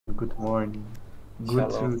good morning.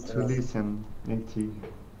 Good Shalom. to listen, Eti,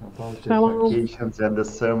 about the Shalom. vacations and the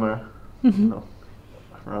summer. You Mhm. know,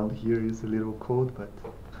 around here is a little cold, but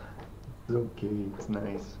it's okay. It's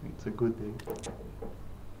nice. It's a good day.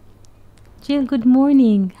 Jill, good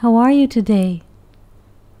morning. How are you today?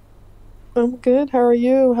 I'm good. How are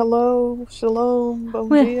you? Hello. Shalom. Bom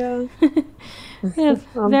Well, dia. we are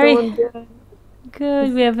I'm very doing good.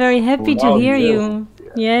 good. We are very happy to Bom Wow, hear dia. Jill, you.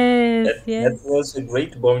 Yeah. Yes, that yes. was a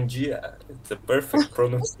great bon dia. It's a perfect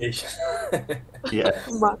pronunciation. Yes.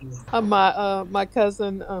 My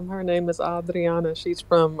cousin, her name is Adriana. She's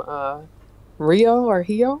from Rio or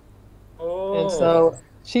Rio. And Oh, so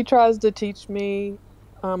she tries to teach me.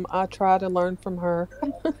 I try to learn from her.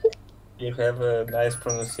 you have a nice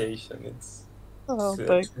pronunciation. It's Oh,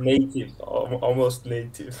 thank native, almost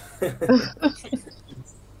native.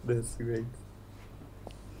 That's great.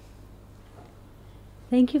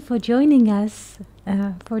 Thank you for joining us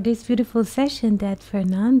for this beautiful session that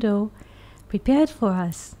Fernando prepared for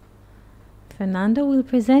us. Fernando will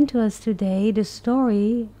present to us today the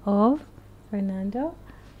story of Fernando.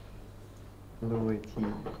 Hello, Eti.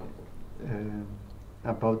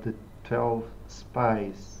 About the 12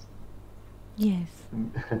 spies. Yes.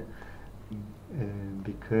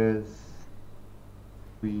 Because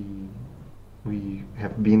we we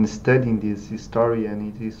have been studying this story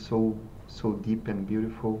and it is so deep and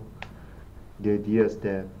beautiful. The ideas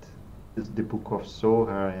that the book of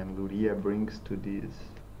Sohar and Luria brings to this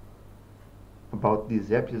about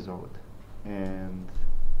this episode, and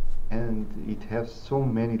it has so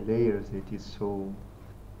many layers.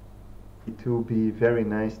 It will be very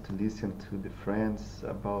nice to listen to the friends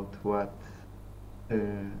about uh,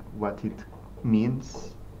 what it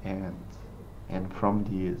means, and from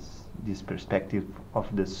this perspective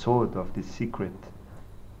of the sword of the secret,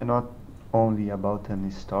 and not only about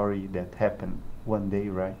a story that happened one day,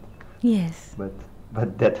 right? Yes. But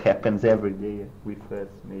that happens every day with us,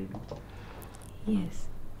 maybe. Yes.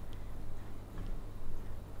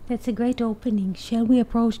 That's a great opening. Shall we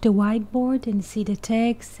approach the whiteboard and see the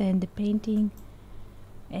text and the painting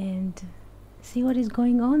and see what is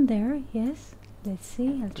going on there? Yes. Let's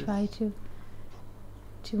see. I'll try Yes.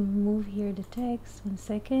 to move here the text. 1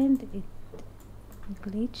 second. It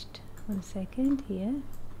glitched. 1 second.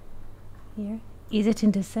 Here. Is it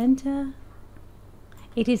in the center?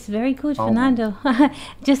 It is very good, Almost. Fernando.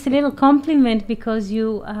 Just a little compliment because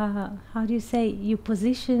you, how do you say, you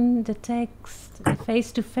position the text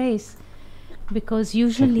face to face. Because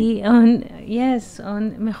usually on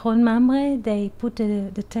Mechon Mamre they put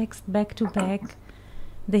the text back to back.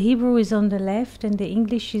 The Hebrew is on the left and the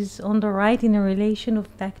English is on the right in a relation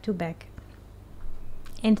of back to back.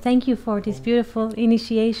 And thank you for this beautiful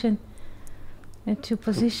initiation to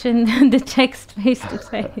position the text face to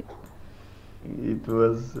face. It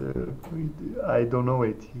was, I don't know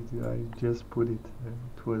it. I just put it.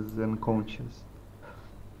 It was unconscious.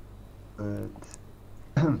 But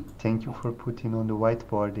thank you for putting on the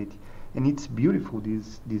whiteboard it. And it's beautiful,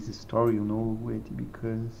 this story, it,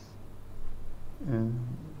 because, um,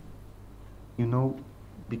 you know,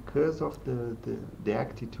 because of the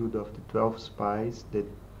attitude of the 12 spies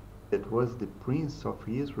that was the prince of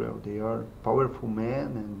Israel. They are powerful men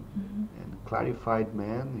and clarified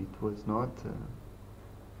men. It was not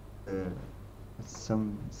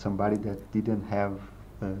somebody that didn't have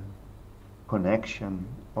a connection,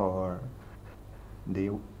 or they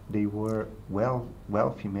they were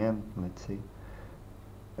wealthy men, let's say.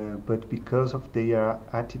 But because of their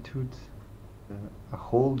attitude, a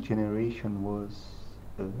whole generation was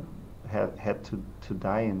uh, had to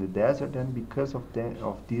die in the desert, and because of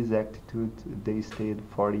this attitude, they stayed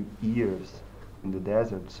 40 years in the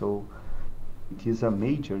desert. So it is a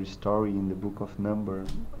major story in the book of Number.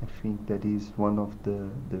 I think that is one of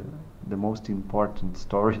the most important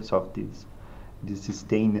stories of this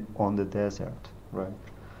staying on the desert, right?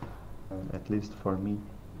 At least for me.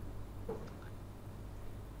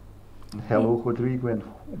 Hello, Rodrigo and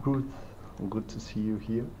Ruth. Good to see you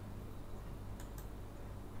here.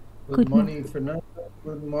 Good Good morning. morning, Fernando.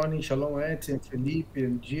 Good morning, Shalom, Eti, and Felipe,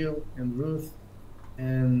 and Jill, and Ruth.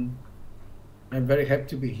 And I'm very happy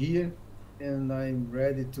to be here, and I'm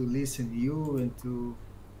ready to listen to you and to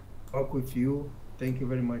talk with you. Thank you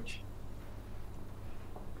very much.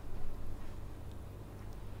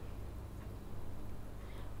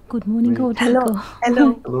 Good morning, Great. Rodrigo.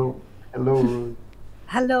 Hello. Hello, Ruth.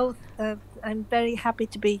 Hello. I'm very happy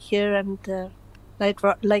to be here, and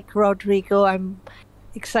like Rodrigo, I'm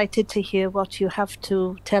excited to hear what you have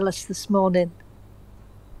to tell us this morning.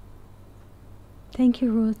 Thank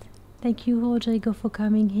you, Ruth. Thank you, Rodrigo, for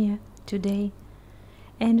coming here today.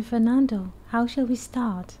 And Fernando, how shall we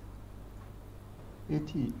start?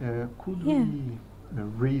 Eti, could Yeah. we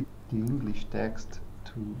read the English text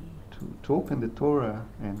to open the Torah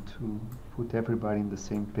and to put everybody in the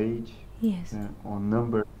same page Yes. on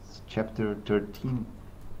Numbers chapter 13?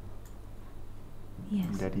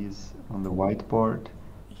 Yes. That is on the whiteboard.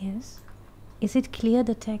 Yes. Is it clear?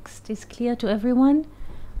 The text is clear to everyone?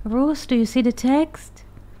 Ruth, do you see the text?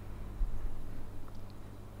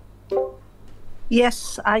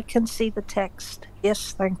 Yes, I can see the text.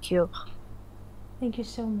 Yes, thank you. Thank you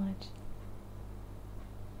so much.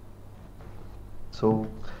 So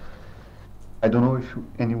I don't know if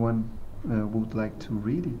anyone would like to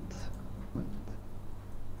read it. But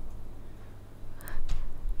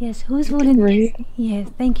Yes, who's You can volunteering? read. Yes,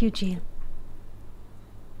 thank you, Jill.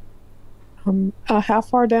 How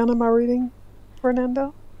far down am I reading,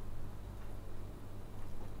 Fernando?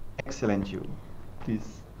 excellent, you.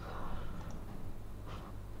 Please.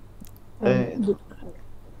 Um,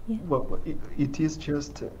 Yeah. Well, it is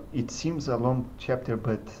just, it seems a long chapter,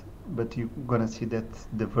 but you're gonna see that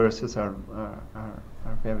the verses are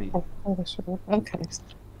very. sure. Okay.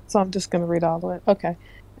 So I'm just going to read all of it. Okay.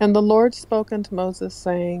 And the Lord spoke unto Moses,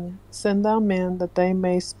 saying, Send thou men that they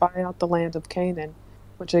may spy out the land of Canaan,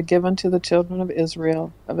 which I give unto the children of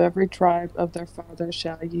Israel. Of every tribe of their fathers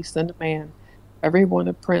shall ye send a man, every one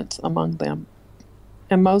a prince among them.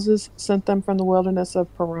 And Moses sent them from the wilderness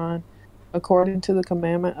of Paran, according to the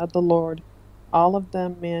commandment of the Lord, all of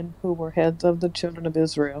them men who were heads of the children of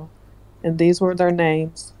Israel. And these were their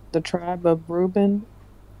names: the tribe of Reuben,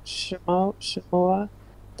 Shemua,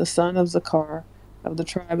 the son of Zachar; of the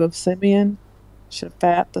tribe of Simeon,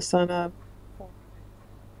 Shaphat, the son of Hori;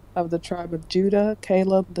 of the tribe of Judah,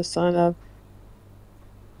 Caleb, the son of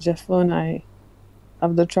Jephunneh;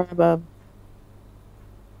 of the tribe of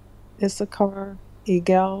Issachar,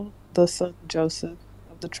 Egel, the son of Joseph;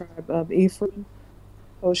 of the tribe of Ephraim,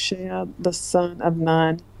 Hoshea, the son of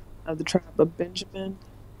Nun; of the tribe of Benjamin,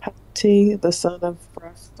 Palti, the son of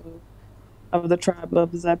Raphu; of the tribe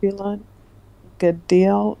of Zebulun,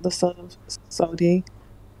 Gadiel, the son of Sodi;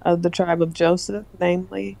 of the tribe of Joseph,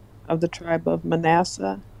 namely, of the tribe of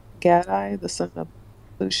Manasseh, Gadai, the son of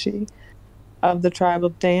Lushi; of the tribe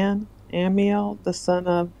of Dan, Amiel, the son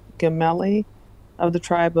of Gemeli; of the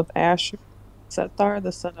tribe of Asher, Sethar,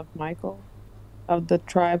 the son of Michael; of the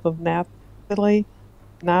tribe of Naphtali,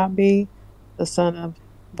 Nabi, the son of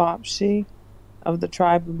Bopshi; of the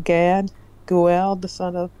tribe of Gad, Guel, the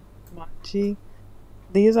son of Machi.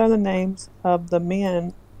 These are the names of the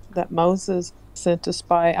men that Moses sent to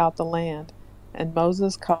spy out the land. And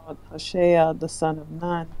Moses called Hoshea, the son of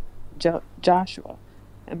Nun, Joshua.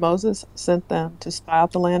 And Moses sent them to spy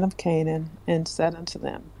out the land of Canaan, and said unto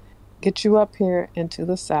them, Get you up here into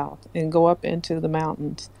the south, and go up into the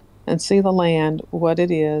mountains, and see the land, what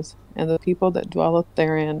it is, and the people that dwelleth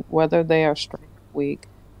therein, whether they are strong or weak,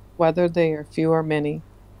 whether they are few or many,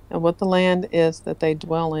 and what the land is that they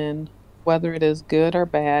dwell in, whether it is good or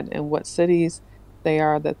bad, and what cities they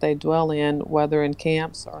are that they dwell in, whether in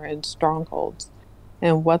camps or in strongholds,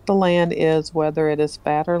 and what the land is, whether it is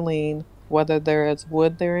fat or lean, whether there is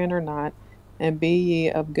wood therein or not, and be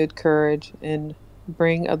ye of good courage, and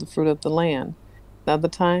bring of the fruit of the land. Now the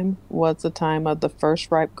time was the time of the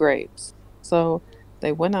first ripe grapes. So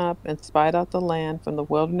they went up and spied out the land from the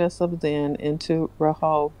wilderness of Zin into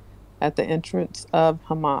Rehob at the entrance of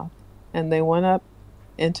Hamath. And they went up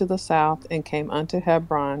into the south, and came unto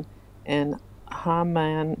Hebron, and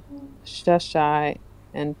Haman, Sheshai,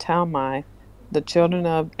 and Talmai, the children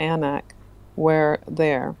of Anak, were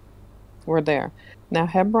there. Now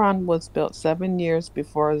Hebron was built 7 years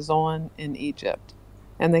before Zoan in Egypt.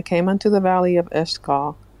 And they came unto the valley of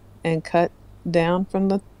Eshcol, and cut down from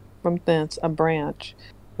thence a branch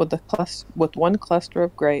with one cluster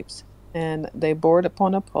of grapes, and they bore it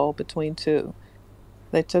upon a pole between two.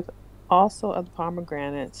 They took also of the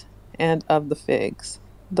pomegranates and of the figs.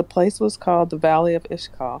 The place was called the valley of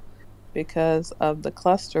Eshcol, because of the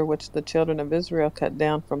cluster which the children of Israel cut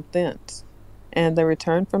down from thence. And they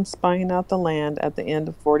returned from spying out the land at the end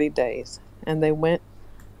of 40 days. And they went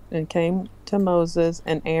and came to Moses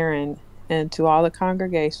and Aaron and to all the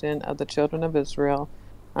congregation of the children of Israel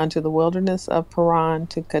unto the wilderness of Paran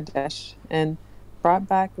to Kadesh, and brought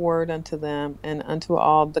back word unto them and unto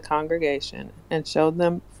all the congregation, and showed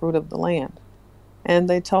them fruit of the land. And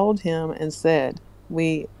they told him and said,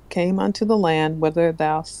 We came unto the land whither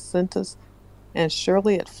thou sentest, and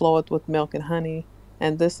surely it floweth with milk and honey,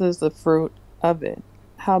 and this is the fruit of it.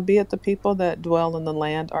 Howbeit the people that dwell in the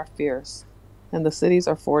land are fierce, and the cities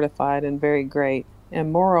are fortified and very great.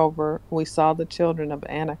 And moreover, we saw the children of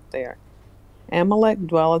Anak there. Amalek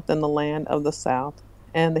dwelleth in the land of the south,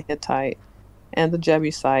 and the Hittite, and the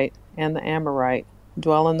Jebusite, and the Amorite,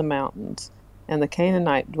 dwell in the mountains, and the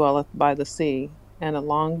Canaanite dwelleth by the sea, and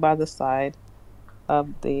along by the side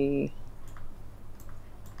of the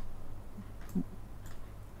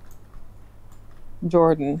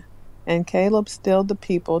Jordan. And Caleb stilled the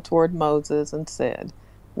people toward Moses and said,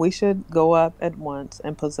 We should go up at once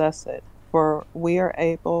and possess it, for we are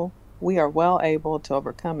well able to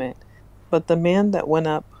overcome it. But the men that went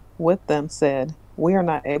up with them said, We are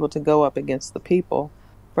not able to go up against the people,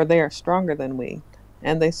 for they are stronger than we.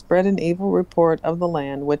 And they spread an evil report of the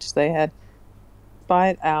land which they had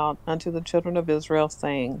spied out unto the children of Israel,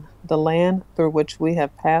 saying, The land through which we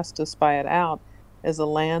have passed to spy it out is a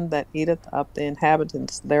land that eateth up the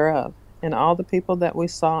inhabitants thereof, and all the people that we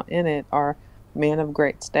saw in it are men of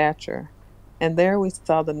great stature. And there we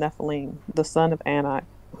saw the Nephilim, the son of Anak,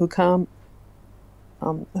 who come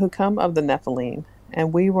of the Nephilim,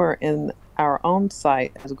 and we were in our own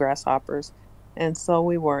sight as grasshoppers, and so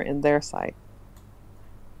we were in their sight.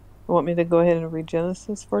 You want me to go ahead and read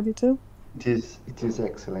Genesis 42? It is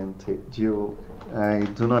excellent, Jill. I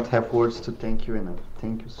do not have words to thank you enough.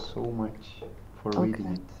 Thank you so much for reading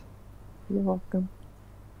it. You're welcome.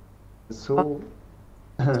 So,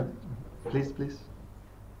 please.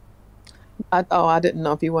 I didn't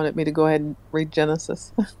know if you wanted me to go ahead and read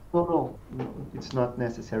Genesis. No, it's not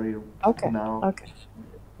necessary now. Okay.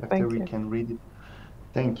 After we can read it.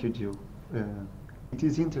 Thank you, Jill. It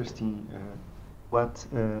is interesting what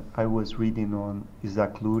I was reading on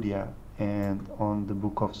Isaac Luria and on the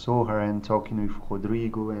book of Zohar and talking with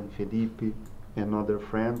Rodrigo and Felipe and other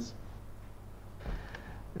friends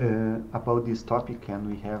about this topic, and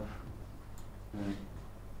we have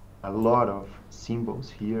a lot of symbols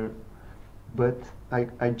here, but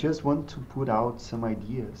I just want to put out some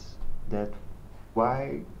ideas that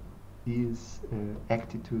why this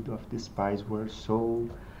attitude of the spies were so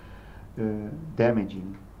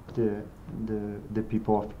damaging the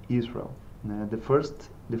people of Israel. The first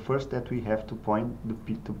that we have to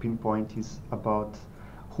pinpoint is about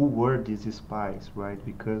who were these spies, right?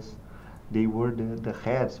 Because they were the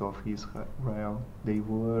heads of Israel. They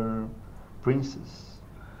were princes,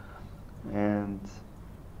 and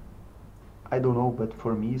I don't know, but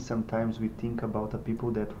for me sometimes we think about the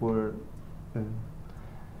people that were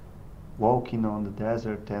walking on the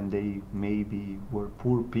desert and they maybe were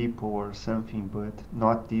poor people or something, but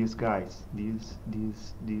not these guys. These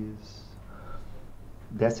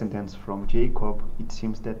descendants from Jacob, it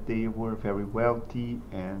seems that they were very wealthy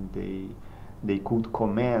and they could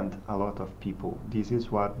command a lot of people. This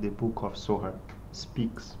is what the book of Zohar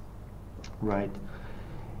speaks, right?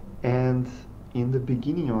 And in the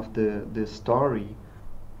beginning of the story,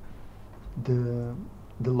 the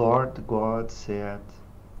Lord God said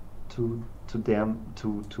to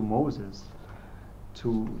Moses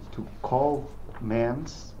to call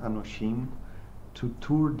men's Anoshim to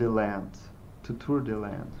tour the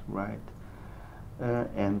land, right?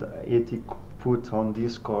 And it put on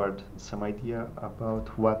Discord some idea about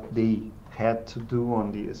what they had to do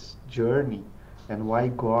on this journey and why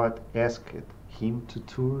God asked him to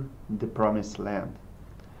tour the promised land.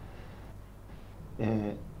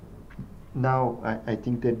 Now, I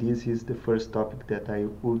think that this is the first topic that I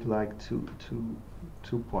would like to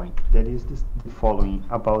point. That is the following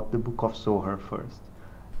about the book of Zohar first.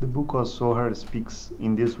 The book of Zohar speaks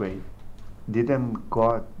in this way. Didn't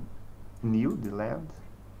God knew the land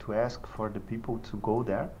to ask for the people to go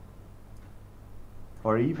there?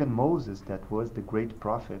 Or even Moses, that was the great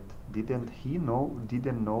prophet, didn't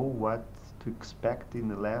know what to expect in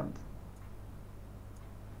the land?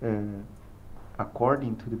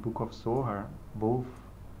 According to the book of Zohar, both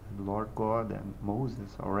Lord God and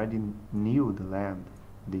Moses already knew the land.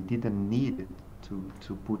 They didn't need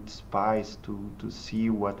to put spies to see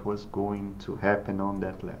what was going to happen on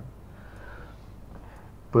that land.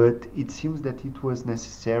 But it seems that it was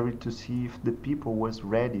necessary to see if the people was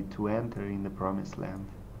ready to enter in the promised land.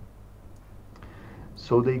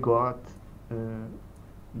 So they got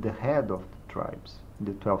the head of the tribes,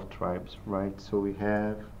 the 12 tribes, right? So we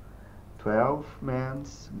have 12 men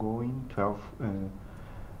going, 12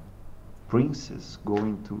 princes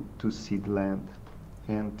going to see the land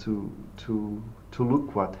and to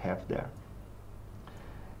look what have there.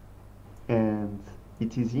 And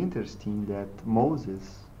it is interesting that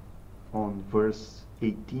Moses, on verse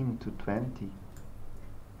 18 to 20,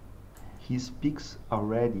 he speaks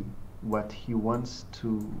already what he wants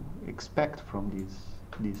to expect from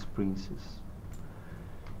these princes,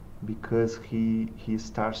 because he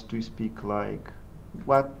starts to speak like,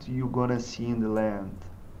 what you gonna see in the land?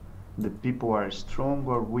 The people are strong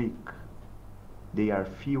or weak? They are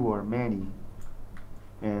few or many?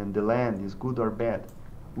 And the land is good or bad?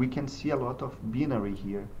 we can see a lot of binary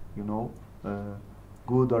here, you know,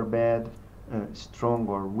 good or bad, strong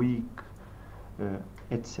or weak,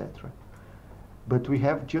 etc. But we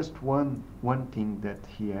have just one thing that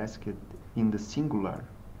he asked in the singular,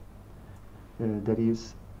 that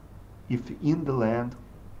is, if in the land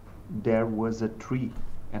there was a tree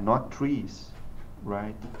and not trees,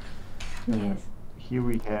 right? Yes. Here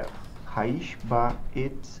we have Haish ba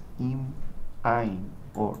etz im ain,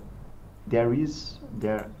 or there is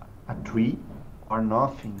there a tree or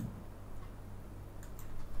nothing.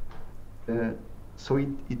 So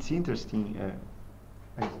it's interesting.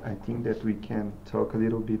 I think that we can talk a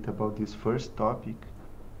little bit about this first topic,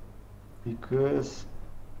 because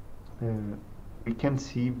we can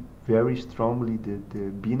see very strongly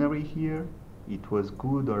the binary here. It was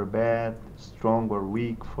good or bad, strong or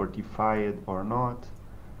weak, fortified or not.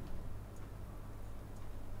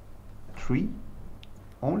 Tree,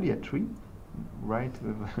 only a tree, right?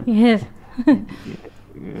 Yes.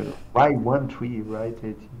 Why one tree, right?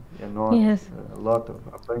 And not Yes.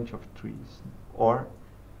 a bunch of trees, or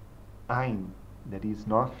ein, that is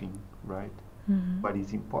nothing, right? Mhm. But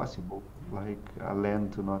it's impossible, like a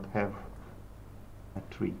land to not have a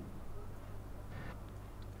tree.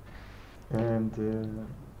 And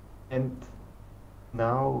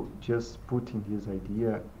now just putting this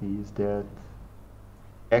idea is that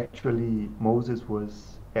actually Moses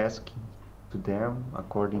was asking to them,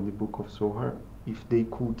 according to the book of Zohar, if they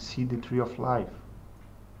could see the tree of life,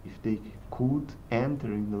 if they could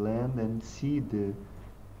enter in the land and see the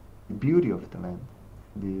beauty of the land,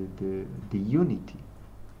 the unity,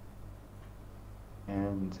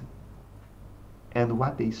 and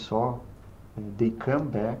what they saw, they come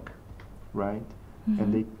back, right?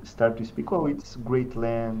 And they start to speak, oh, it's great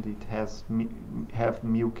land, it has have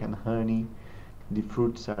milk and honey, the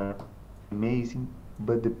fruits are amazing,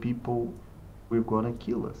 but the people were gonna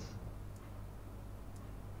kill us.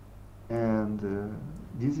 And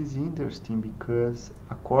this is interesting because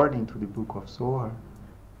according to the book of Zohar,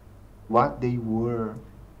 what they were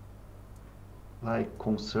like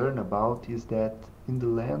concerned about is that in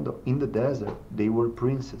the desert, they were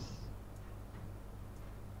princes.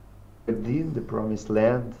 But in the promised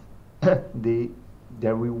land,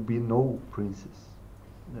 there will be no princes.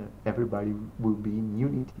 Everybody will be in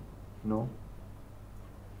unity, you know.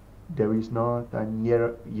 There is not a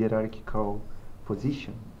hierarchical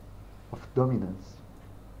position of dominance.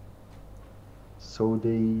 So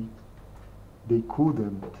they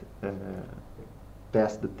couldn't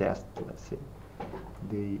pass the test, let's say.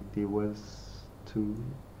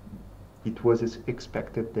 It was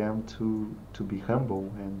expected them to be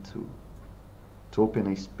humble and to open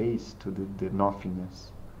a space to the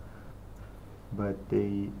nothingness. But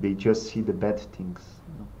they just see the bad things,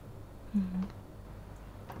 you know?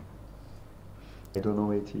 I don't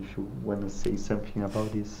know if you want to say something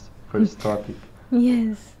about this first topic.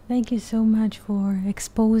 Yes, thank you so much for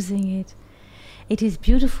exposing it. It is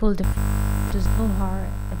beautiful, the Zohar,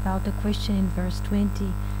 about the question in verse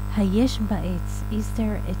 20. Hayesh ba'etz, is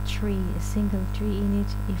there a tree, a single tree in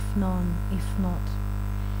it? If none, if not.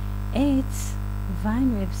 Etz,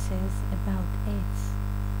 Weinreb says about etz.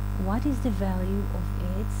 What is the value of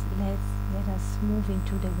etz? Let us move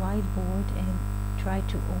into the whiteboard and try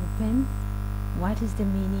to open. What is the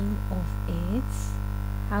meaning of etz?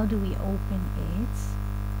 How do we open etz?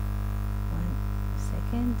 1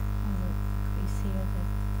 second. I will increase here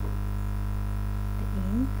the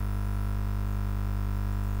ink.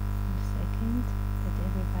 1 second, that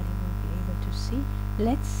everybody will be able to see.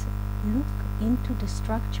 Let's look into the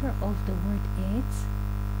structure of the word etz.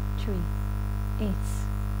 Tree. Etz.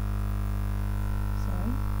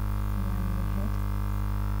 Sorry, I'm running ahead.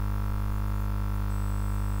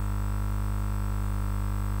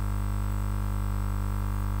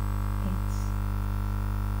 Etz.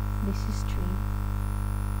 This is tree.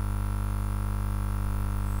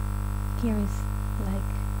 Here is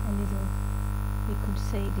like a little, we could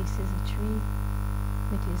say this is a tree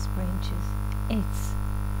with its branches. Etz.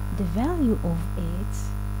 The value of etz,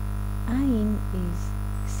 ayin is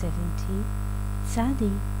 70,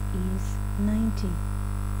 tzadi is 90.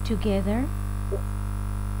 Together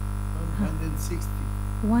 160.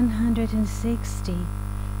 160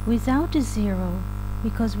 without a zero,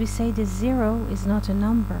 because we say the zero is not a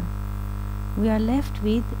number. We are left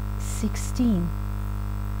with 16.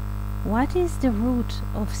 What is the root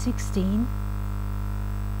of 16?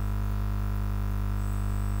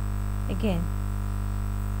 Again.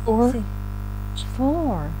 4.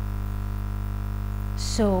 4.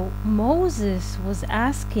 So Moses was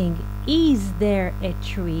asking, is there a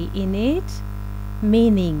tree in it?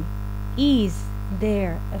 Meaning, is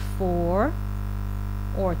there a 4?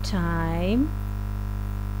 or time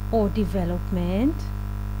or development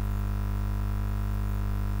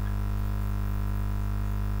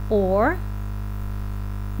or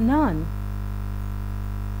none.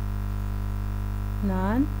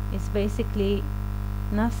 None is basically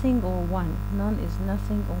nothing or one. None is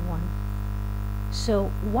nothing or one.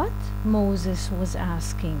 So what Moses was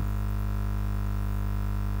asking,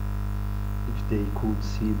 If they could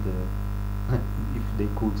see if they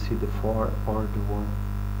could see the four or the one.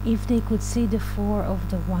 if they could see the four of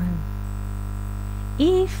the one,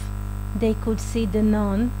 if they could see the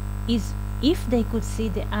none, is if they could see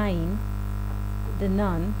the Ein, the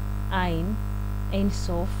none, Ein, Ein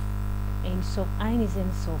Sof, Ein is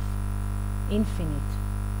Ein Sof, infinite.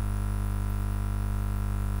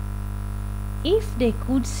 If they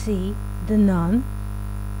could see the none,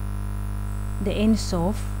 the Ein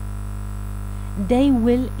Sof, they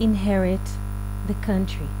will inherit the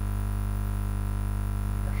country.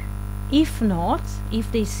 If not,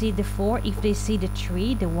 if they see the four, if they see the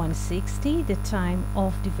tree, the 160, the time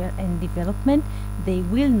of development, they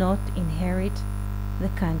will not inherit the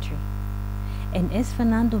country. And as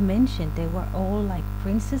Fernando mentioned, they were all like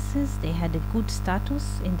princesses. They had a good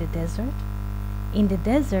status in the desert. In the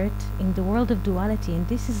desert, in the world of duality, and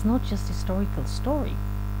this is not just historical story.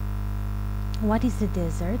 What is the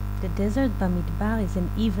desert? The desert Bamidbar is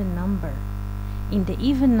an even number. In the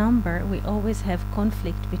even number, we always have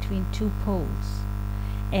conflict between two poles.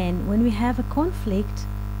 And when we have a conflict,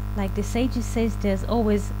 like the sages says, there's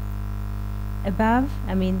always above,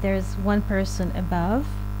 there's one person above,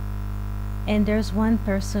 and there's one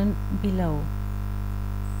person below.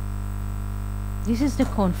 This is the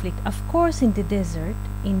conflict. Of course, in the desert,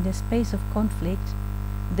 in the space of conflict,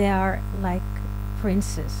 they are like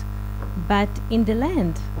princes. But in the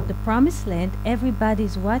land, the promised land, everybody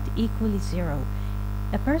is what? Equally zero.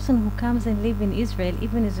 A person who comes and lives in Israel,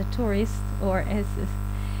 even as a tourist or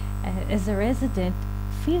as a resident,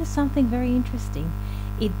 feels something very interesting.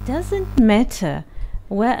 It doesn't matter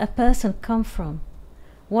where a person comes from,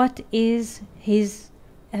 what is his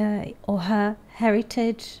or her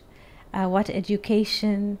heritage, what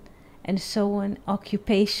education, and so on,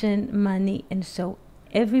 occupation, money, and so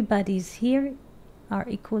everybody's here are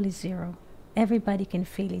equally zero. Everybody can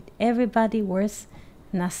feel it. Everybody worth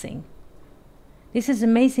nothing. This is an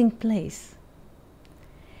amazing place.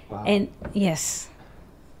 Wow. And yes.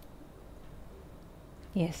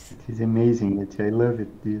 It is amazing. I love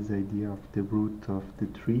it, this idea of the root of the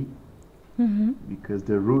tree. Mm-hmm. Because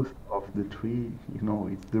the root of the tree,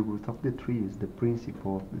 it's the root of the tree, is the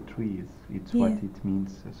principle of the tree. It's what it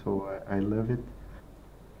means. So I love it.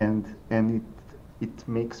 And it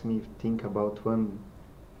makes me think about one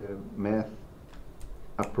math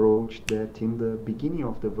approach that in the beginning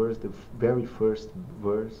of the verse, the very first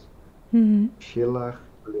verse, Shelach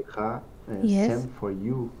Lecha, send for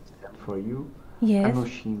you, Yes.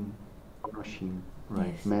 Anoshim,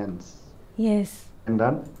 right? Yes. Mans. Yes. And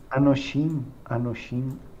then Anoshim,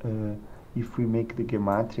 if we make the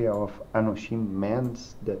gematria of Anoshim,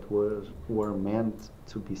 mans that were meant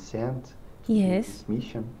to be sent to this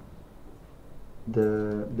mission,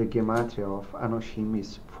 the gematria of Anoshim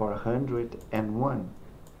is 401.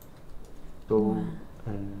 So,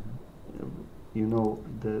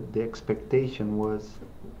 the expectation was,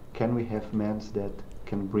 can we have mans that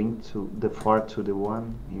can bring to the four to the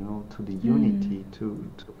one, to the unity,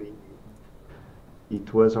 to be.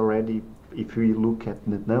 It was already, if we look at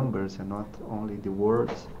the numbers and not only the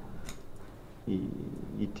words,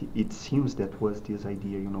 it seems that was this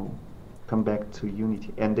idea, come back to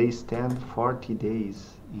unity. And they stand 40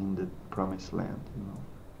 days in the promised land,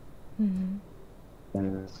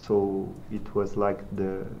 so it was like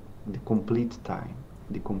the complete time.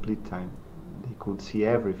 They could see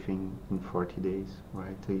everything in 40 days,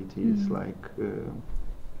 right? It is like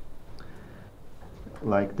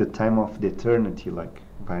the time of the eternity, like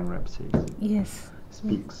Weinreb says.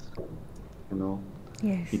 Speaks,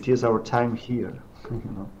 Yes. It is our time here,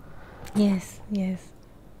 Yes.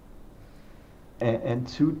 And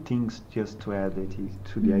two things just to add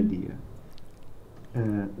to the idea.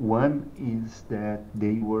 One is that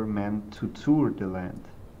they were meant to tour the land,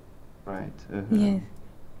 right? Yes.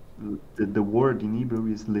 The word in Hebrew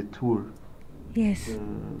is letur. Yes.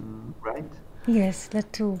 Right? Yes,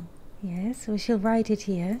 letur. Yes, we shall write it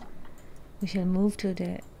here. We shall move to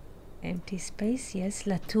the empty space. Yes,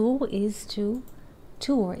 latour is to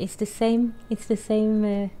tour. It's the same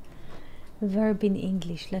verb in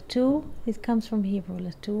English. Latour, it comes from Hebrew.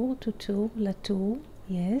 Latour, to tour, latour.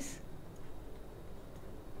 Yes.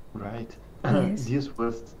 Right. Yes. This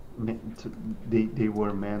was they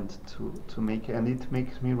were meant to make, and it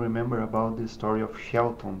makes me remember about the story of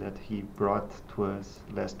Shelton that he brought to us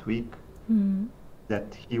last week,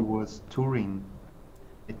 that he was touring.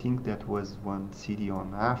 I think that was one city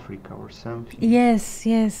on Africa or something. Yes,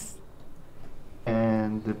 yes.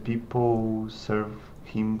 And the people serve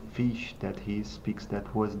him fish that he speaks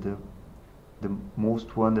that was the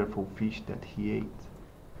most wonderful fish that he ate.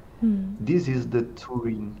 This is the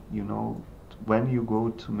touring, you know, when you go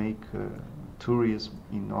to make tourism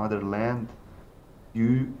in other land,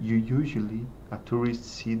 you usually, a tourist,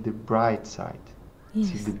 see the bright side, see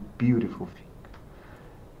Yes. the beautiful thing.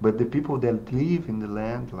 But the people that live in the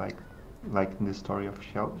land, like in the story of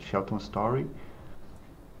Shelton's story,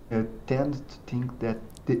 tend to think that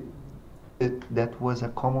that was a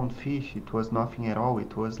common fish. It was nothing at all.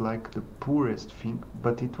 It was like the poorest thing,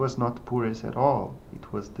 but it was not poorest at all.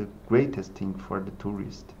 It was the greatest thing for the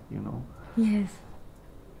tourist, you know. Yes.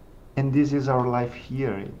 And this is our life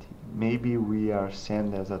here. Maybe we are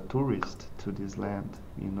sent as a tourist to this land,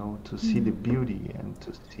 you know, to see the beauty and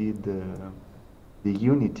to see the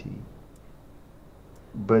unity.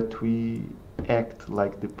 But we act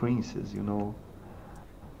like the princes, you know.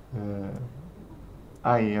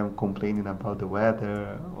 I am complaining about the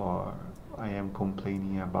weather, or I am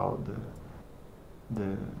complaining about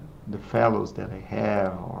the fellows that I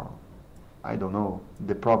have, or I don't know,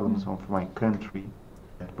 the problems of my country.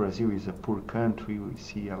 That Brazil is a poor country. We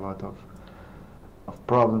see a lot of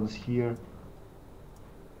problems here.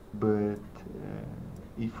 But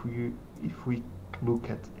if we look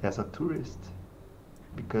at as a tourist,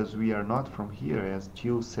 because we are not from here, as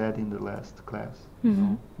Jill said in the last class, you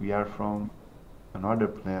know, we are from another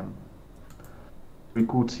planet. We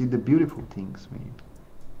could see the beautiful things, maybe.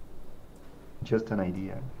 Just an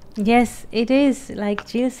idea. Yes, it is, like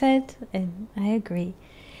Jill said, and I agree.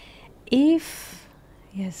 If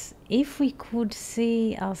we could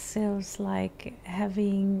see ourselves like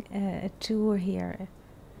having a tour here,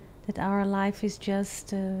 that our life is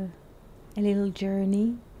just a little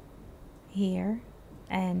journey here,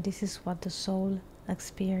 and this is what the soul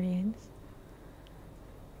experience.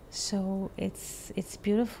 So it's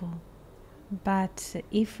beautiful. But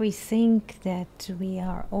if we think that we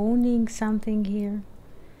are owning something here,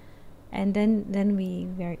 and then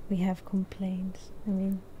we have complaints. I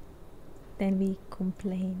mean, then we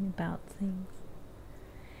complain about things.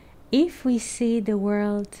 If we see the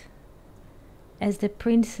world as the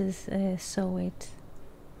princes saw it,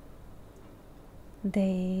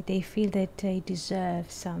 they feel that they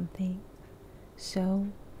deserve something. So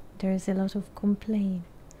there's a lot of complaint.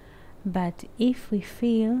 But if we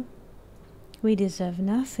feel we deserve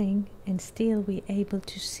nothing and still we're able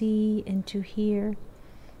to see and to hear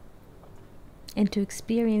and to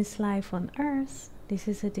experience life on earth, this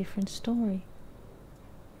is a different story.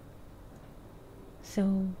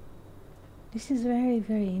 So this is very,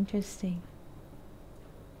 very interesting.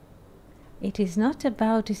 This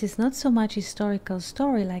is not so much historical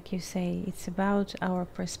story like you say, it's about our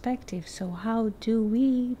perspective. So how do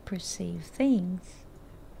we perceive things?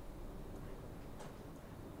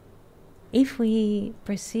 If we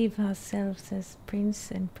perceive ourselves as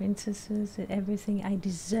prince and princesses, everything, I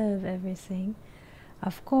deserve everything,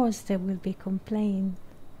 of course there will be complaint.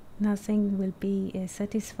 Nothing will be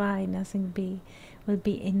satisfied, nothing will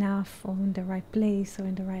be enough or in the right place or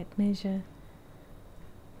in the right measure.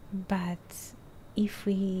 But if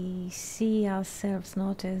we see ourselves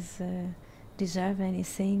not as deserve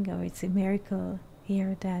anything, or it's a miracle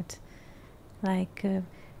here that like a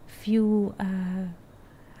few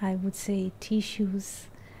I would say tissues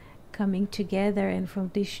coming together, and from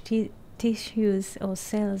these tissues or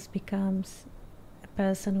cells becomes a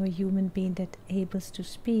person or a human being that able to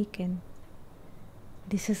speak, and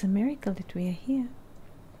this is a miracle that we are here.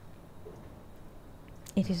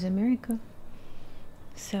 It is a miracle.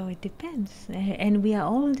 So it depends, and we are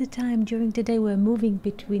all the time during the day we're moving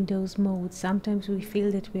between those modes. Sometimes we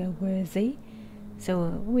feel that we are worthy,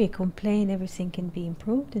 so we complain everything can be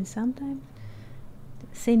improved, and sometimes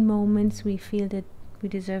in moments we feel that we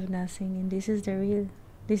deserve nothing, and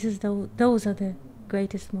those are the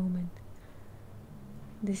greatest moments.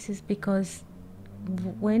 This is because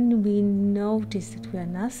when we notice that we are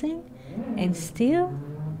nothing and still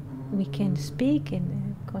we can speak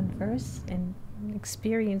and converse and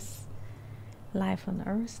experience life on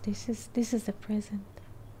earth, this is the present.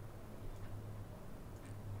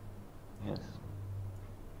 Yes.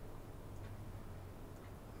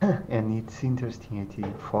 And it's interesting, I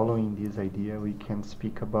think, following this idea, we can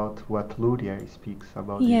speak about what Luria speaks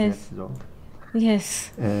about Yes. this episode.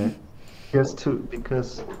 Yes.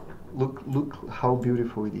 Because look how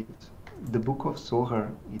beautiful it is. the book of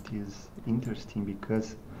Zohar, it is interesting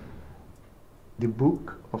because the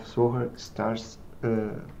book of Zohar starts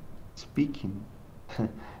speaking.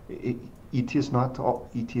 it, it is not.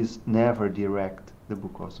 It is never direct. The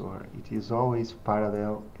book of Zohar. It is always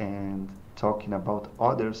parallel and talking about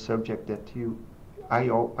other subject that you.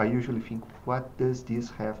 I usually think, what does this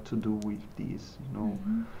have to do with this? You know.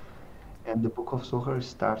 Mm-hmm. And the book of Zohar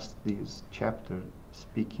starts this chapter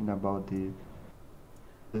speaking about the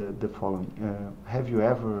following. Have you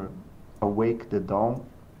ever awake the dawn?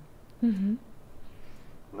 Mm-hmm.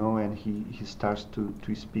 No, and he starts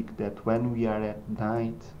to speak that when we are at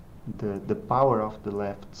night, the power of the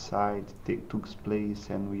left side took place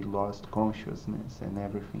and we lost consciousness and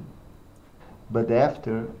everything. But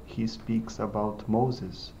after he speaks about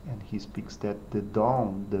Moses and he speaks that the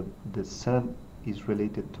dawn, the sun is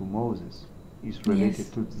related to Moses, is related Yes.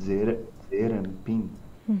 to Zer and Pin,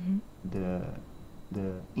 Mm-hmm. the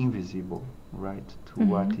the invisible, right, to Mm-hmm.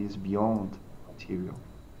 what is beyond material.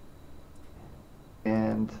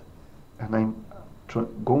 And I'm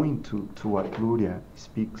going to what Luria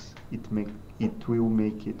speaks. It will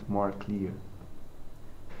make it more clear.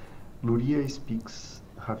 Luria speaks,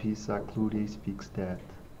 Hafiz Luria speaks that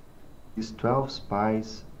these 12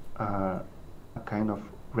 spies are a kind of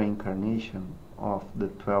reincarnation of the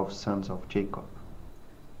 12 sons of Jacob.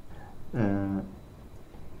 Uh,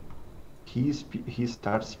 he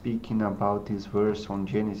starts speaking about this verse on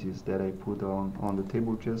Genesis that I put on the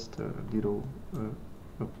table just a little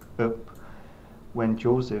up when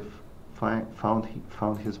Joseph found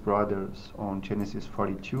his brothers on Genesis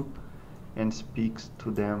 42 and speaks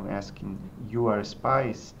to them asking, you are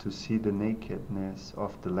spies to see the nakedness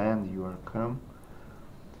of the land you are come.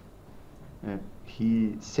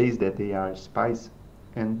 He says that they are spies,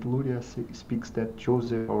 and Luria speaks that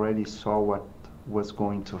Joseph already saw what was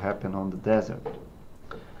going to happen on the desert.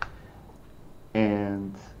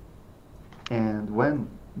 And when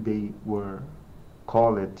they were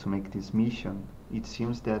called to make this mission, it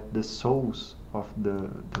seems that the souls of the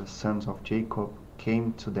sons of Jacob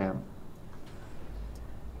came to them.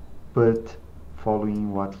 But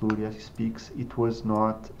following what Luria speaks, it was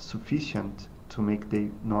not sufficient to make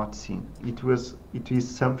them not sin. It is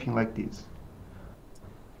something like this.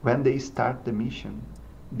 When they start the mission,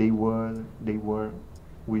 they were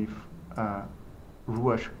with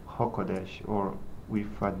Ruach HaKodesh, or with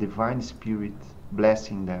a divine spirit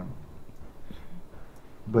blessing them.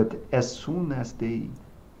 But as soon as they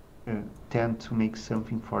tend to make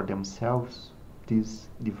something for themselves, this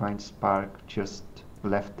divine spark just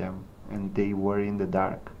left them and they were in the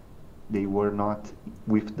dark. They were not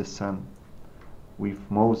with the sun, with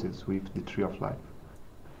Moses, with the tree of life.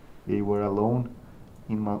 They were alone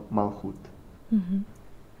in Malchut. Mm-hmm.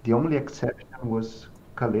 The only exception was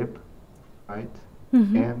Caleb, right?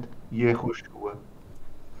 Mm-hmm. And Yehoshua.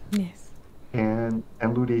 Yes. And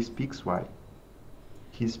Luria speaks why.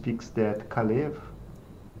 He speaks that Caleb,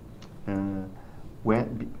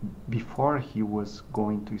 before he was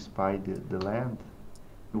going to spy the land,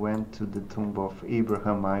 he went to the tomb of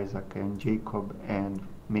Abraham, Isaac, and Jacob and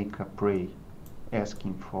make a prayer,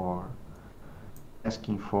 asking for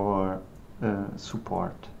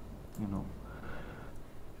support, you know.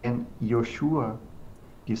 And Joshua,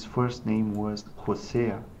 his first name was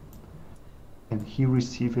Hosea, and he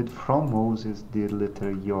received from Moses the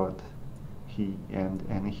letter Yod.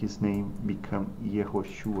 And his name became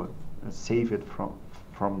Yehoshua, saved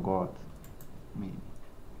from God.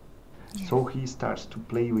 Yes. So he starts to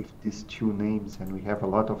play with these two names, and we have a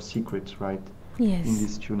lot of secrets, right, Yes. in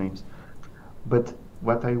these two names. But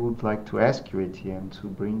what I would like to ask you, Etienne, to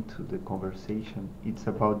bring to the conversation, it's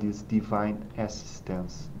about this divine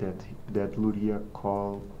assistance that Luria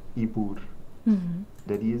called Ibur. Mm-hmm.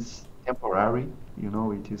 That is temporary, you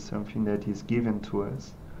know, it is something that is given to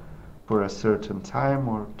us for a certain time,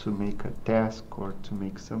 or to make a task, or to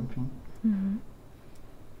make something. Mm-hmm.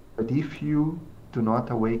 But if you do not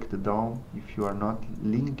awake the dawn, if you are not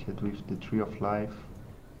linked with the tree of life,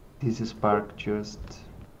 this spark just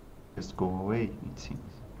go away, it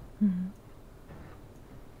seems. Mm-hmm.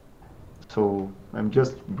 So I'm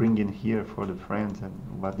just bringing here for the friends, and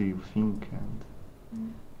what do you think,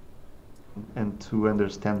 and to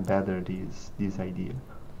understand better this idea.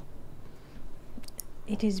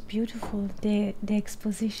 It is beautiful, the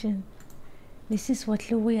exposition. This is what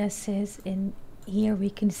Luria says, and here we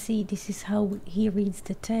can see this is how he reads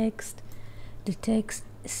the text. The text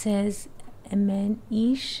says, a man,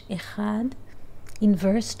 ish echad, in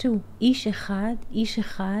verse 2, ish echad,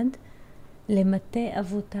 lemate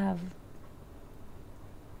avotav.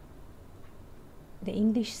 The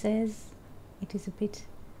English says, it is a bit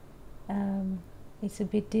It's a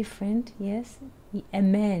bit different, yes. A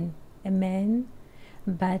man,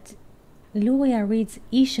 but Luria reads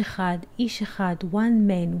ish echad, one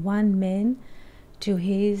man, to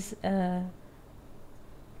his,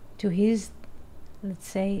 let's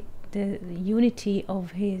say, the unity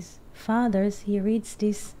of his fathers. He reads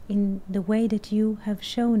this in the way that you have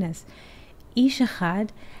shown us. Ish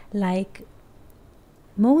echad, like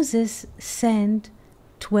Moses sent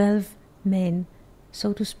 12 men,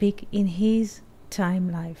 so to speak, in his time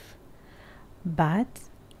life. But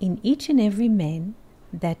in each and every man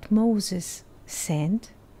that Moses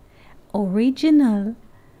sent, original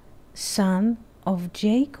son of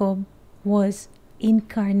Jacob was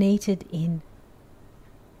incarnated in.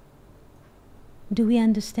 Do we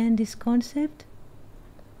understand this concept?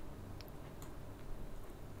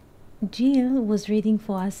 Jill was reading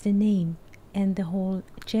for us the name and the whole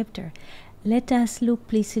chapter. Let us look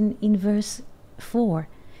please in verse 4.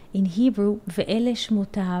 In Hebrew, ve'ele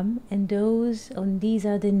shmotam, and these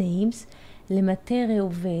are the names, lemate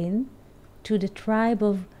Reuven, to the tribe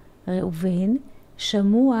of Reuven,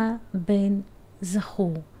 Shamua ben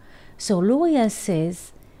Zachor. So Luria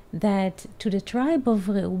says that to the tribe of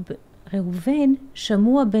Reuven,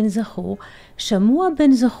 Shamua ben Zachor. Shamua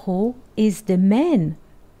ben Zachor is the man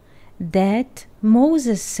that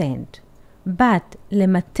Moses sent. But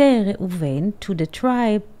lemate Reuven, to the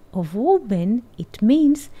tribe of Reuben, it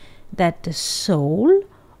means that the soul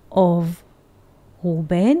of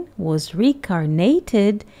Reuben was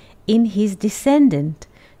reincarnated in his descendant,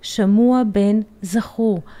 Shamua ben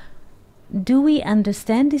Zachor. Do we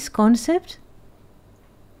understand this concept?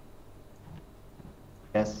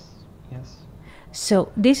 Yes.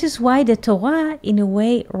 So this is why the Torah, in a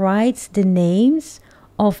way, writes the names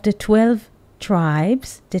of the 12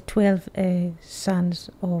 tribes, the 12 sons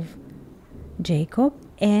of Jacob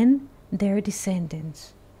and their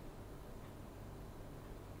descendants.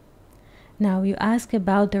 Now you ask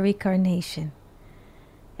about the reincarnation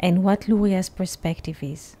and what Luria's perspective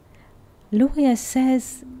is. Luria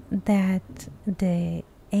says that the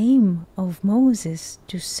aim of Moses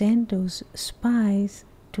to send those spies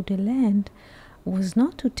to the land was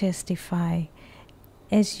not to testify,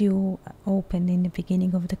 as you opened in the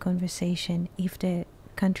beginning of the conversation, if the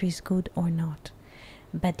country is good or not.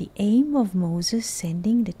 But the aim of Moses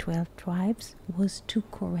sending the 12 tribes was to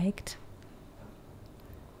correct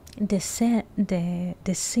the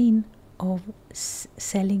sin of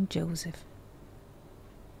selling Joseph.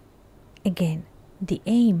 Again, the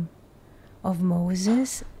aim of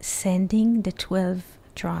Moses sending the 12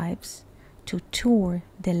 tribes to tour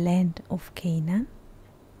the land of Canaan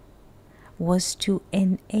was to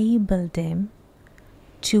enable them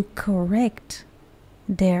to correct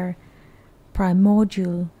their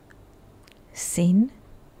primordial sin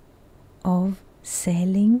of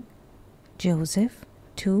selling Joseph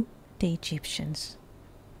to the Egyptians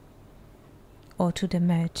or to the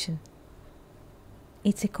merchant.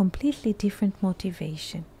 It's a completely different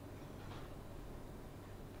motivation.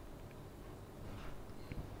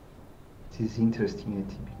 It is interesting,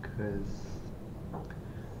 because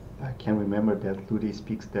I can remember that Ludi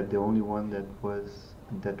speaks that the only one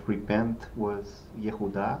that repent was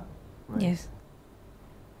Yehuda, right? Yes.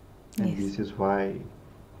 And yes. this is why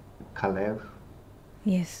Caleb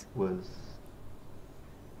Yes. was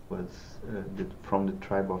from the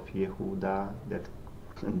tribe of Yehuda,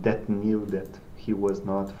 that knew that he was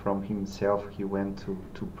not from himself. He went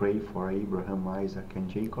to pray for Abraham, Isaac, and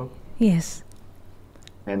Jacob. Yes.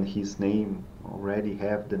 And his name already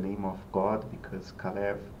have the name of God, because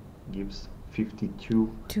Caleb gives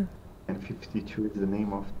 52. Two. And 52 is the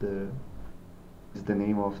name of the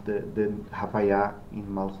Havaya in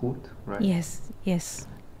Malchut, right? Yes.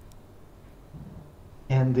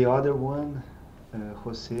 And the other one,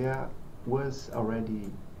 Hosea, was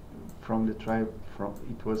already from the tribe.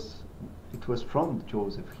 It was from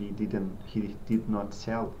Joseph. He did not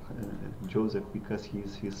sell Joseph because he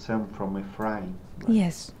is his son from Ephraim.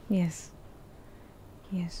 Right?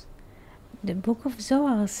 Yes. The book of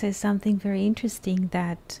Zohar says something very interesting,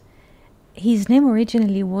 that his name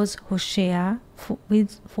originally was Hoshea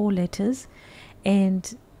with 4 letters,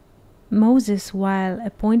 and Moses, while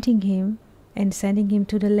appointing him and sending him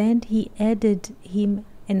to the land, he added him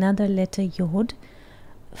another letter, Yod,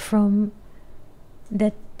 from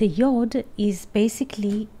that. The Yod is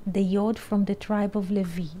basically the Yod from the tribe of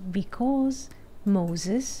Levi, because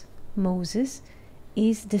Moses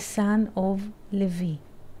is the son of Levi.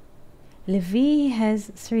 Levi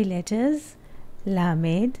has 3 letters,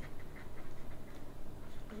 Lamed,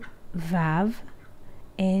 Vav,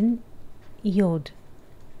 and Yod.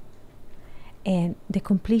 And the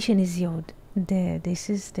completion is Yod. this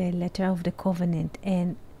is the letter of the covenant,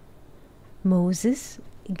 and Moses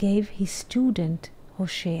gave his student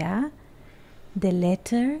Hosea the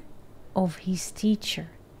letter of his teacher,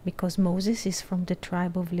 because Moses is from the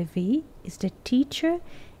tribe of Levi. Is the teacher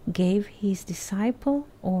gave his disciple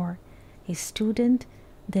or his student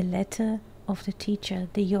the letter of the teacher,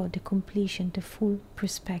 the yod, the completion, the full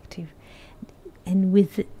perspective. And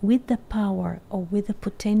with the power or with the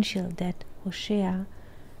potential that Hosea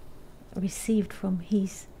received from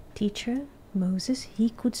his teacher Moses, he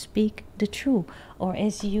could speak the truth. Or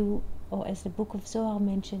as the book of Zohar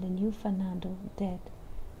mentioned in you, Fernando, that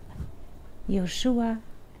Joshua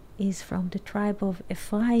is from the tribe of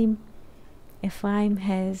Ephraim. Ephraim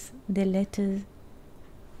has the letter,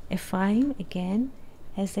 Ephraim again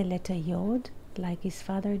has the letter Yod, like his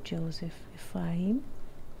father Joseph. Ephraim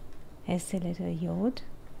has the letter Yod,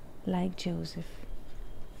 like Joseph,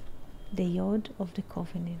 the Yod of the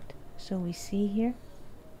covenant. So we see here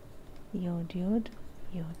Yod, Yod,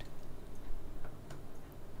 Yod.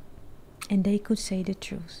 And they could say the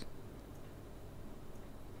truth.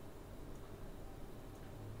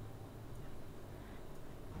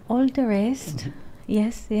 All the rest,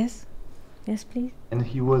 yes, please. And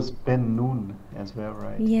he was Ben Nun as well,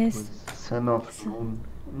 right? Yes. He was son of Nun.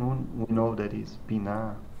 Nun, we know that is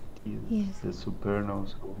Binah. He is Yes. the supernal.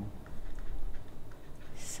 So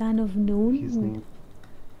Son of Nun. his name.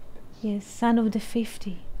 Yes, son of the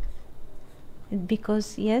 50.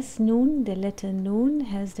 Because yes, Nun, the letter Nun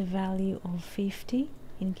has the value of 50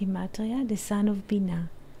 in Gematria, the son of Binah.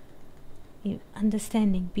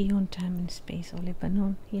 Understanding beyond time and space, or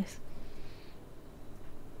Lebanon, yes.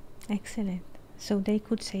 Excellent. So they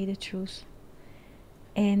could say the truth.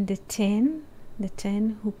 And the 10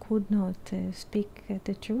 who could not speak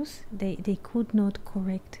the truth, they could not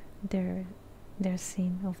correct their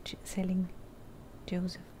sin of selling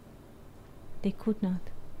Joseph. They could not.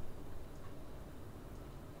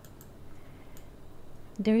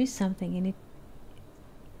 There is something in it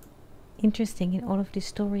interesting in all of this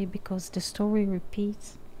story, because the story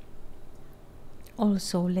repeats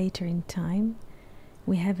also later in time.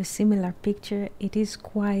 We have a similar picture. It is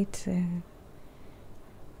quite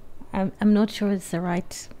I'm not sure it's the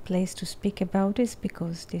right place to speak about this,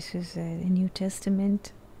 because this is a New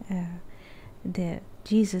Testament, the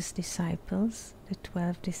Jesus disciples, the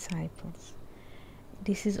 12 disciples.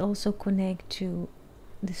 This is also connected to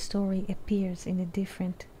the story appears in a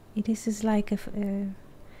different, this is like a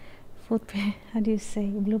footprint, how do you say,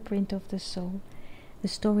 blueprint of the soul. The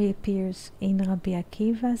story appears in Rabbi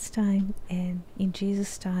Akiva's time and in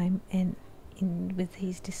Jesus' time and with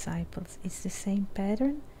his disciples. It's the same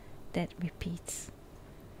pattern that repeats.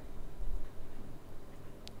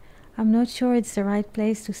 I'm not sure it's the right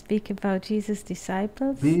place to speak about Jesus'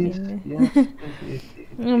 disciples. Yes.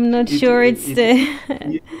 I'm not sure it's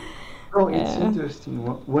the... No, it's interesting.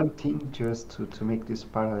 One thing just to make this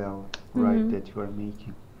parallel, right, that you are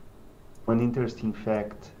making. One interesting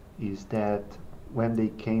fact is that when they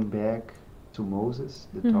came back to Moses,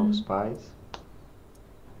 the 12 spies,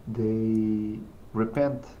 they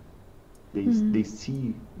repent. They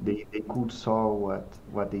see, they could saw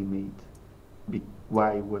what they made.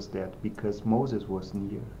 Why was that? Because Moses was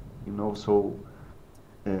near, so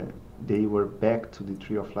they were back to the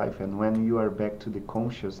tree of life, and when you are back to the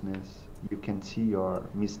consciousness, you can see your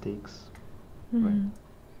mistakes, right?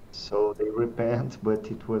 So they repent, but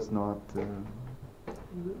it was not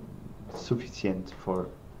sufficient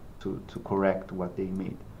to correct what they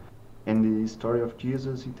made. And the story of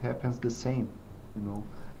Jesus, it happens the same,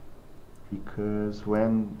 because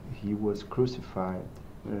when he was crucified,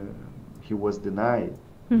 he was denied,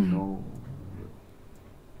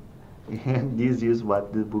 and this is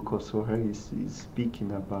what the book of Zohar is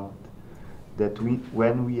speaking about, that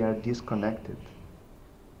when we are disconnected,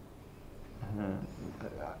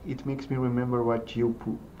 it makes me remember what you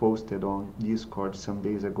posted on Discord some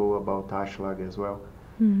days ago about Ashlag as well.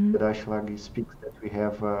 That Ashlag speaks that we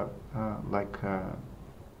have a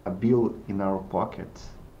bill in our pockets,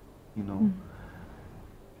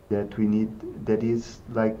 that we need, that is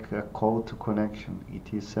like a call to connection.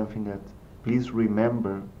 It is something that, please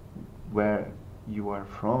remember where you are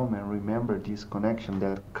from, and remember this connection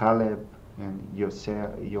that Caleb and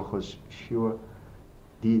Yehoshua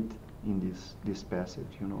did in this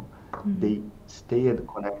passage. They stayed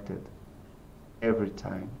connected every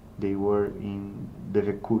time they were in the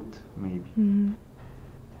Vekut, maybe.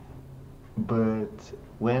 But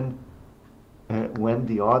when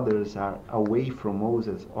the others are away from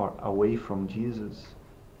Moses or away from Jesus,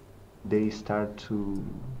 they start to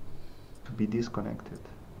be disconnected,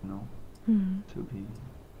 to be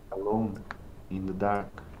alone in the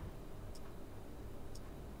dark.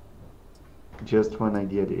 just one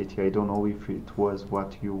idea, Eti. I don't know if it was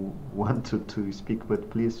what you wanted to speak, but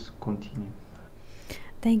please continue.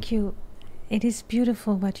 Thank you. It is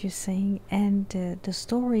beautiful what you're saying, and the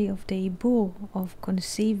story of the Ibur of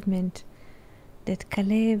conceivement, that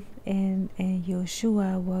Caleb and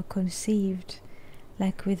Joshua were conceived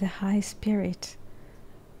like with a high spirit,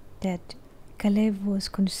 that Caleb was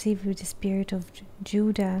conceived with the spirit of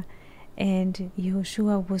Judah, and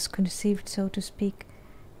Joshua was conceived, so to speak,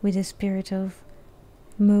 with the spirit of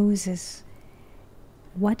Moses.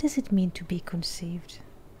 What does it mean to be conceived?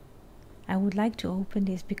 I would like to open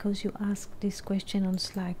this because you asked this question on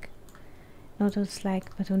Slack. Not on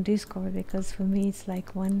Slack, but on Discord, because for me it's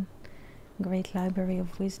like one great library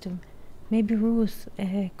of wisdom. Maybe Ruth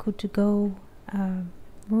could go.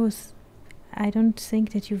 Ruth, I don't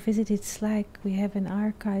think that you visited Slack. We have an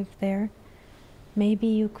archive there. Maybe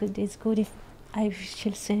you could, it's good if I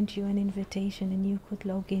shall send you an invitation and you could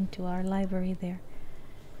log into our library there.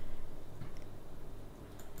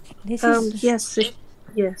 This is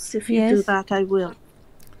Yes, if you do that, I will.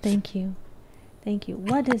 Thank you. Thank you.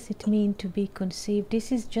 What does it mean to be conceived?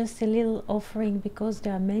 This is just a little offering because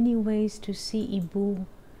there are many ways to see Ibu.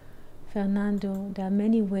 Fernando, there are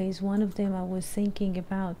many ways. One of them I was thinking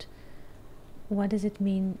about. What does it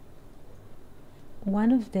mean?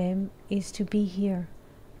 One of them is to be here.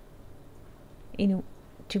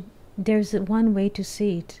 There's one way to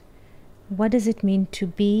see it. What does it mean to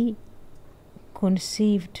be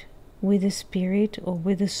conceived with a spirit or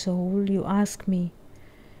with a soul? You ask me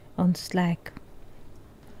on Slack.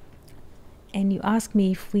 And you ask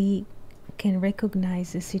me if we can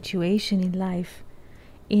recognize a situation in life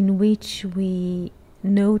in which we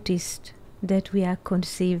noticed that we are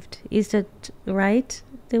conceived. Is that right,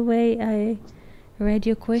 the way I read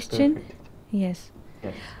your question? Perfect. Yes.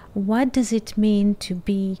 Yes. What does it mean to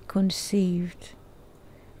be conceived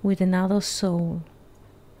with another soul?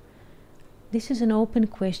 This is an open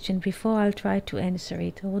question before I'll try to answer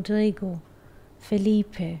it. Rodrigo,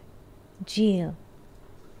 Felipe, Jill,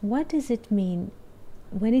 what does it mean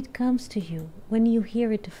when it comes to you, when you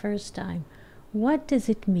hear it the first time? What does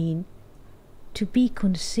it mean to be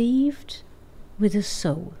conceived with a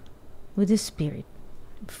soul, with a spirit?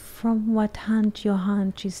 From what your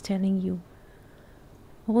hunch is telling you.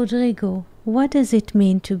 Rodrigo, what does it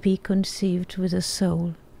mean to be conceived with a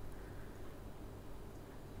soul?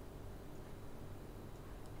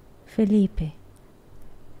 Felipe.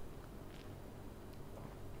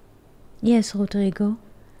 Yes, Rodrigo.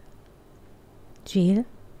 Jill?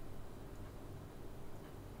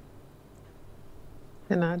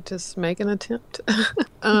 Can I just make an attempt?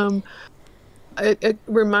 It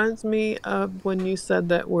reminds me of when you said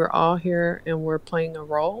that we're all here and we're playing a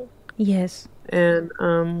role. Yes. And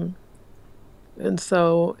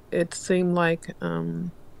so it seemed like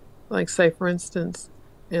say for instance,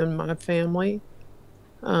 in my family,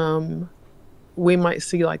 we might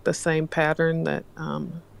see like the same pattern that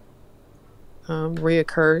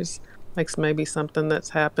reoccurs, like maybe something that's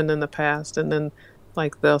happened in the past, and then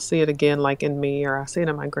like they'll see it again, like in me, or I see it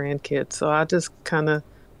in my grandkids. So I just kind of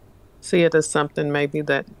see it as something maybe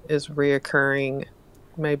that is reoccurring,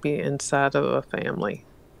 maybe inside of a family.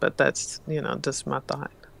 But that's, just my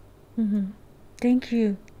thought. Mm-hmm. Thank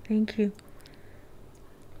you. Thank you.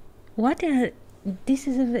 This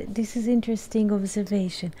is interesting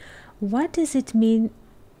observation. What does it mean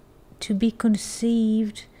to be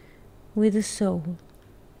conceived with a soul?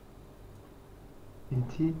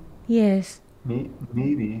 Eti, Yes.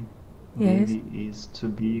 maybe Yes. is to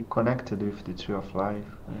be connected with the tree of life.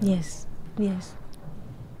 Yes. Yes.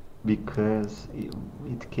 Because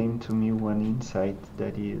it came to me one insight,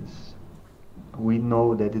 that is, we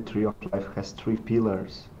know that the tree of life has three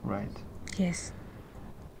pillars, right? Yes.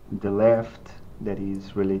 The left, that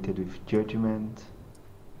is related with judgment,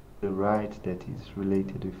 the right, that is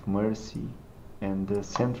related with mercy, and the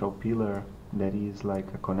central pillar, that is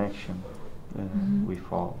like a connection with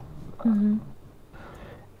all. Mm-hmm.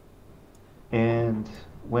 And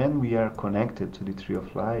when we are connected to the tree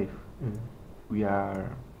of life, we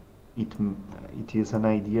are, it is an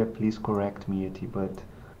idea, please correct me, Eti, but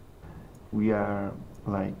we are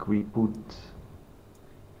like, we could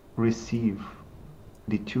receive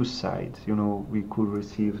the two sides. We could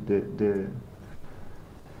receive the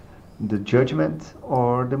judgment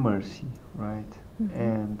or the mercy, right?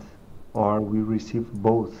 Mm-hmm. Or we receive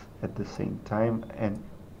both at the same time,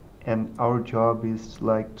 and our job is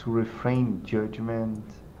like to refrain judgment,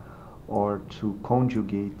 or to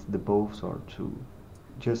conjugate the both, or to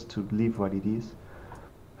just to live what it is.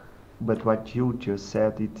 But what you just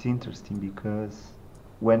said, it's interesting, because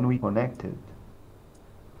when we connected,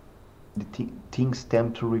 the things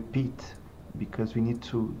tend to repeat because we need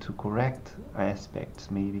to correct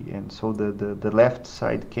aspects maybe, and so the left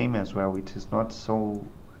side came as well. It is not so.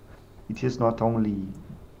 It is not only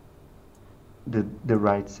the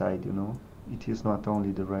right side, you know. It is not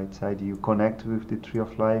only the right side. You connect with the tree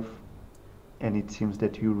of life, and it seems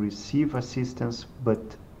that you receive assistance,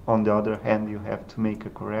 but on the other hand, you have to make a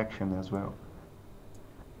correction as well.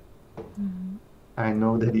 I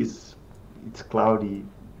know that it's cloudy.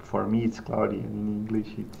 For me, it's cloudy, and in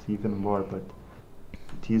English, it's even more. But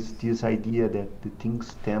it is this idea that the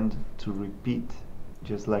things tend to repeat,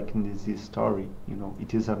 just like in this story. You know,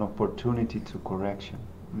 it is an opportunity to correction.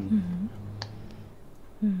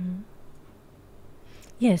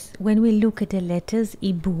 Yes, when we look at the letters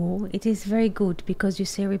Ibu, it is very good because you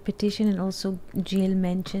say repetition, and also Jill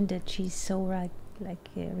mentioned that she's so like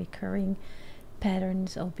recurring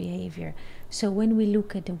patterns of behavior. So when we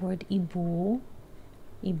look at the word Ibu,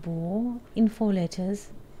 in 4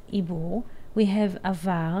 letters, Ibu, we have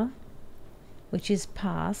Avar, which is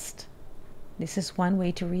past. This is one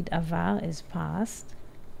way to read Avar as past.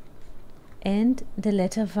 And the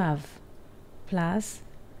letter Vav, plus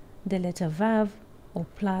the letter Vav, or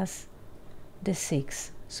plus the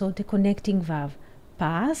 6. So the connecting Vav,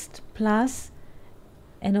 past plus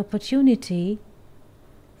an opportunity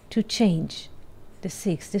to change, the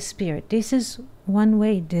 6, the spirit. This is one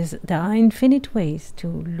way. There are infinite ways to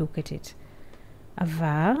look at it.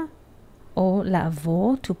 Avar, or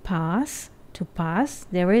la'avor, to pass.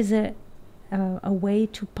 There is a way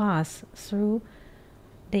to pass through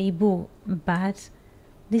the Ibu, but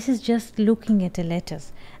this is just looking at the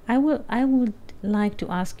letters. I would like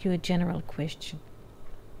to ask you a general question.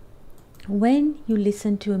 When you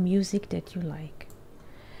listen to a music that you like,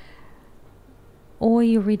 or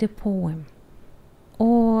you read a poem,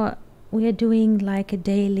 or we are doing like a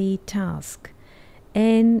daily task,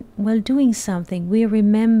 and while doing something we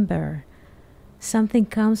remember something,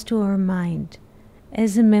 comes to our mind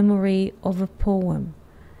as a memory of a poem,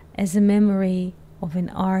 as a memory of an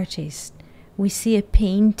artist. We see a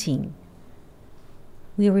painting,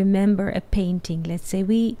 we remember a painting. Let's say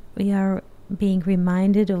we are being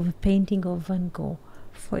reminded of a painting of Van Gogh,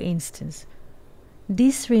 for instance.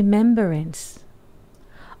 This remembrance,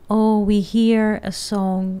 or we hear a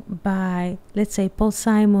song by, let's say, Paul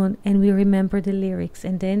Simon, and we remember the lyrics,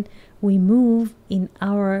 and then we move in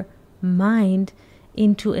our mind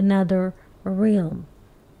into another realm.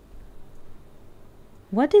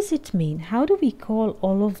 What does it mean? How do we call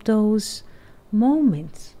all of those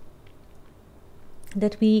moments?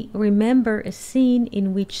 That we remember a scene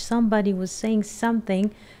in which somebody was saying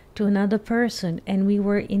something to another person and we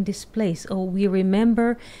were in this place, or we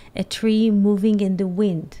remember a tree moving in the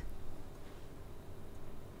wind.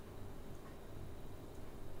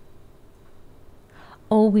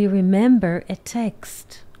 Or we remember a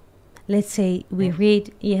text. Let's say we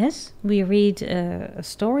read a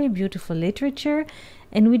story, beautiful literature,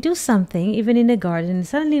 and we do something, even in the garden, and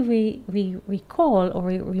suddenly we recall or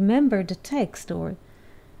we remember the text. Or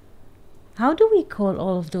how do we call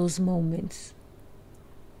all of those moments?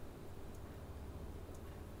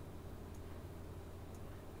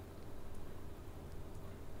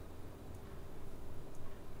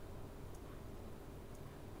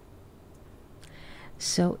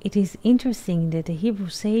 So it is interesting that the Hebrew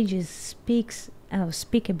sages speak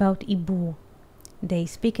about Ibu. They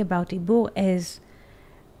speak about Ibu as,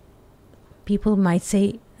 people might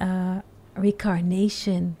say,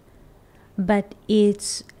 reincarnation, but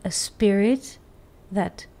it's a spirit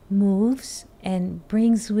that moves and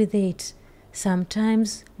brings with it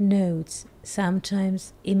sometimes notes,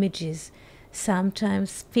 sometimes images, sometimes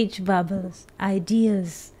speech bubbles,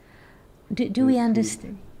 ideas. Do we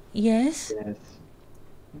understand? Yes? Yes.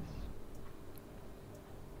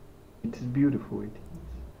 It is beautiful.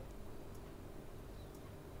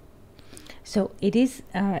 So it is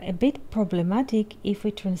a bit problematic if we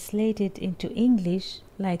translate it into English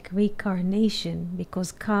like reincarnation,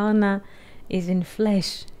 because karna is in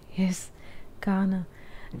flesh. Yes, karna.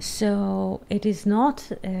 So it is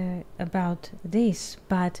not about this,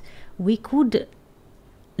 but we could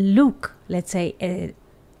look, let's say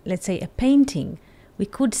a painting. We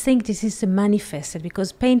could think this is a manifested,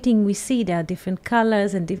 because painting we see there are different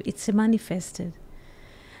colors and it's a manifested,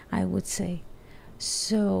 I would say.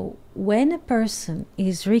 So when a person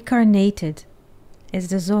is reincarnated, as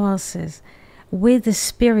the Zohar says, with the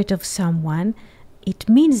spirit of someone, it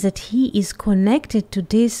means that he is connected to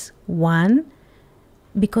this one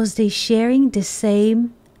because they're sharing the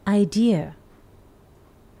same idea.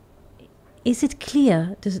 Is it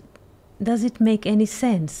clear? Does it make any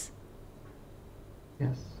sense?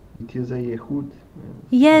 Yes, It is a Yehud.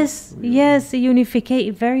 Yes, yes,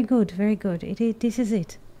 unification. Very good, very good. This is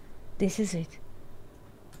it. This is it.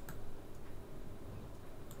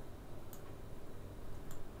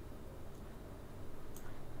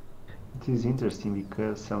 It is interesting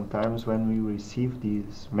because sometimes when we receive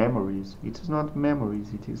these memories, it is not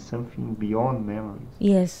memories, it is something beyond memories.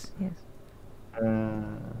 Yes, yes.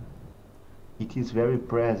 It is very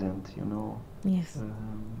present, you know. Yes.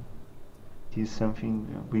 It is something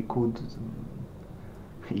we could.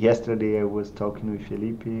 Yesterday I was talking with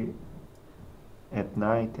Felipe at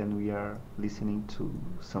night and we are listening to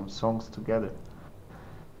some songs together.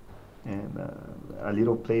 And a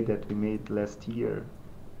little play that we made last year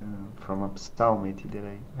from a psalmody that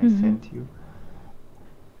I sent you.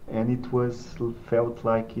 And it felt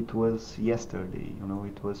like it was yesterday, you know,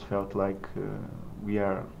 it was felt like we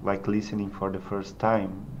are like listening for the first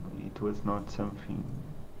time. It was not something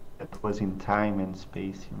that was in time and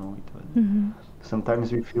space, you know, it was,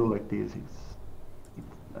 sometimes we feel like this.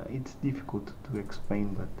 It's difficult to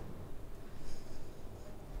explain,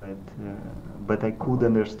 but I could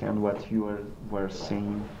understand what you were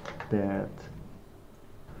saying, that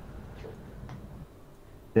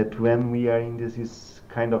when we are in this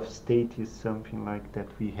kind of state is something like that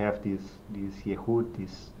we have this Yehud,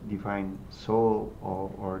 this divine soul,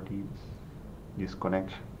 or this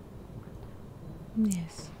connection.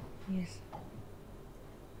 Yes, yes.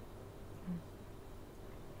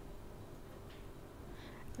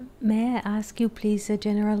 May I ask you please a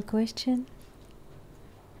general question?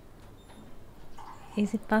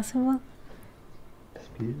 Is it possible?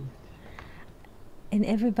 Spies? And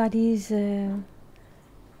everybody's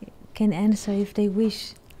can answer if they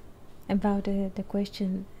wish about the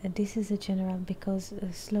question. This is a general because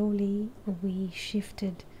slowly we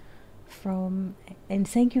shifted from, and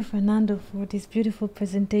thank you Fernando for this beautiful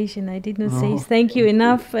presentation. I did not say thank you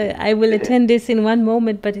enough. I will attend this in one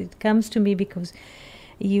moment, but it comes to me because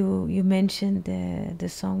you mentioned the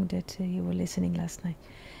song that you were listening last night,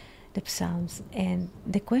 the Psalms. And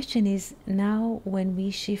the question is, now when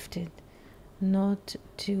we shifted not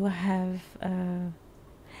to have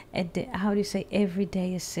at the, how do you say,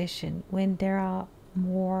 everyday a session, when there are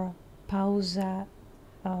more pausa,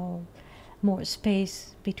 more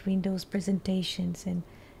space between those presentations, and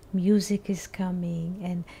music is coming,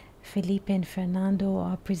 and Felipe and Fernando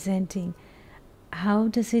are presenting, how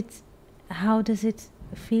does it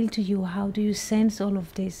feel to you? How do you sense all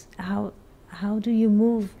of this? How do you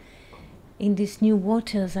move in these new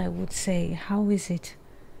waters, I would say? How is it?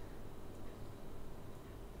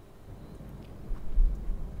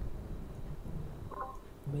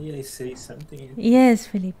 May I say something? Yes,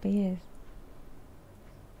 Felipe, yes.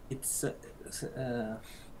 It's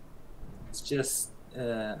just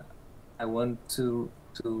I want to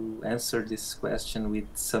answer this question with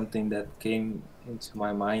something that came into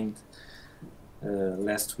my mind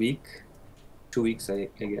last week, 2 weeks I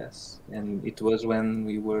guess, and it was when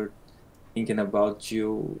we were thinking about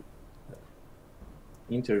your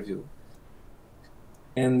interview.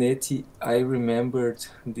 And I remembered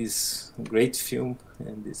this great film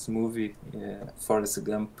and this movie, Forrest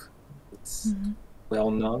Gump. It's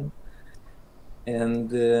well known.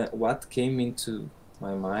 And what came into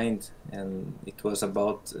my mind, and it was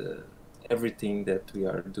about everything that we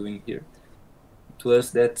are doing here. It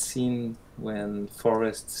was that scene when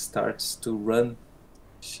Forrest starts to run.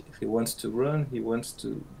 He wants to run, he wants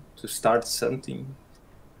to start something,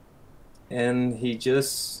 and he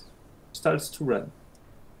just starts to run.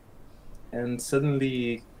 And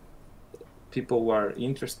suddenly people are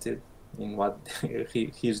interested in what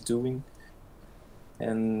he's doing,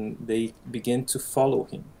 and they begin to follow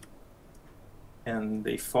him. And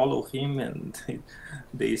they follow him, and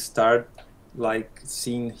they start like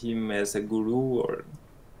seeing him as a guru, or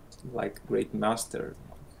like great master,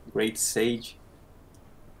 great sage.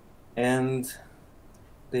 And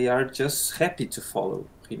they are just happy to follow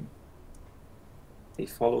him. They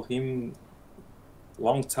follow him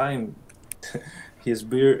long time. His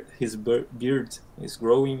beard is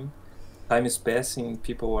growing, time is passing,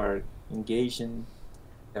 people are engaging,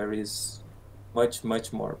 there is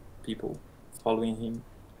much more people following him.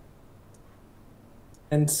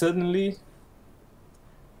 And suddenly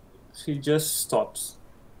he just stops,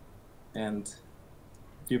 and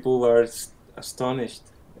people are astonished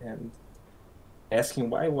and asking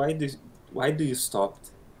why do you stop?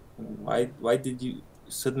 Why did you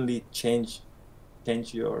suddenly change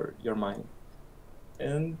your mind?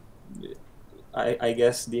 And I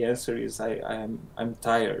guess the answer is I'm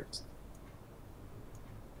tired.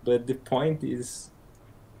 But the point is,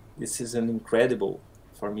 this is an incredible,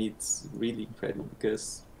 for me it's really incredible,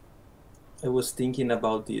 because I was thinking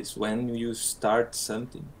about this. When you start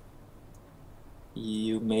something,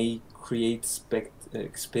 you may create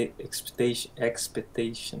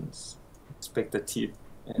expectative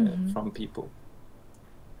from people.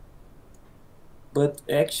 But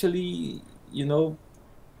actually, you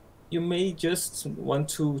may just want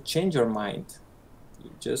to change your mind.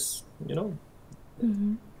 You just,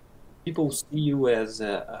 people see you as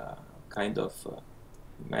a kind of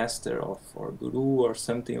master or guru or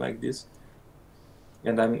something like this.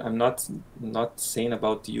 And I'm not saying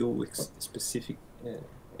about you specific,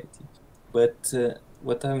 but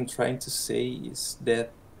what I'm trying to say is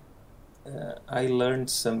that I learned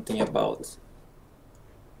something about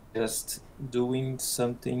just doing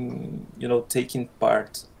something, taking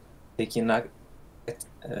part, taking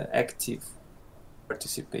active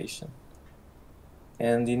participation.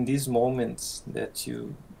 And in these moments that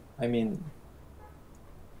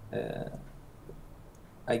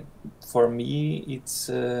for me, it's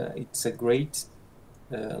a great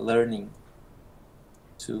learning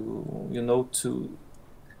to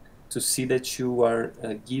see that you are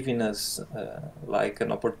giving us like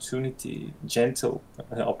an opportunity, gentle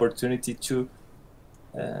opportunity to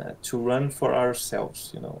run for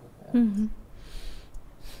ourselves,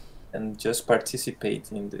 and just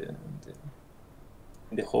participate in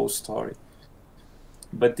the whole story.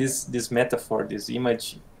 But this metaphor, this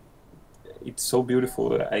image, it's so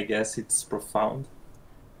beautiful. I guess it's profound,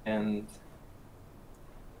 and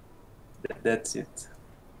that's it.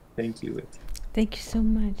 Thank you. Thank you so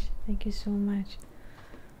much. Thank you so much.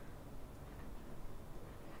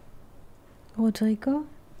 Rodrigo?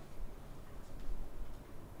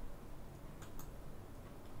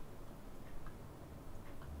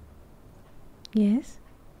 Yes?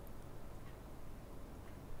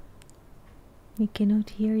 We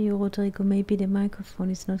cannot hear you, Rodrigo. Maybe the microphone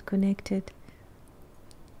is not connected.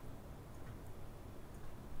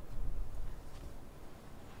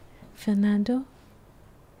 Fernando?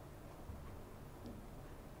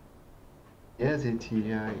 Yes,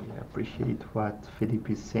 I appreciate what Felipe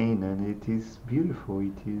is saying, and it is beautiful.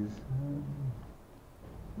 It is,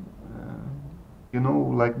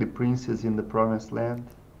 like the princess in the promised land.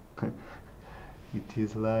 It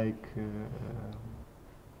is like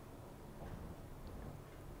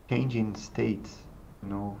changing states,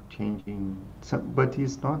 changing some, but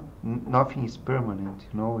it's not, nothing is permanent,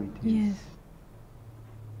 it is. Yes.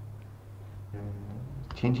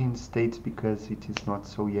 Changing states because it is not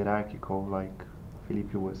so hierarchical, like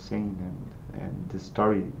Felipe was saying, and the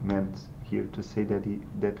story meant here to say that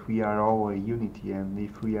we are all a unity, and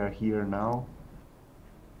if we are here now,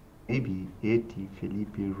 maybe Eti,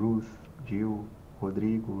 Felipe, Ruth, Jill,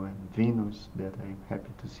 Rodrigo, and Venus, that I'm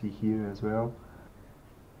happy to see here as well,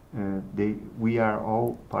 we are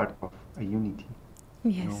all part of a unity.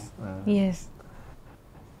 Yes. Yes.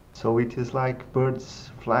 So it is like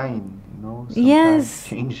birds flying, sometimes yes.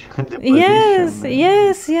 change the position.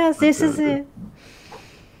 Yes. This is it.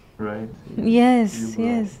 Right. Yes.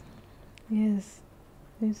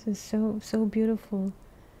 This is so beautiful.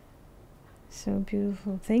 So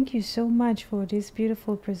beautiful. Thank you so much for this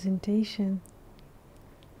beautiful presentation.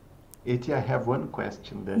 Eti, I have one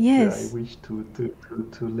question that yes. I wish to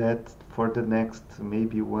let for the next,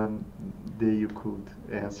 maybe one day you could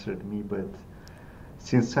answer me, but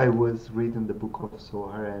since I was reading the book of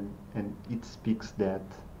Zohar and it speaks that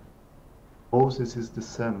Moses is the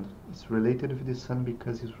sun. It's related with the sun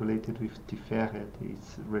because it's related with Tiferet.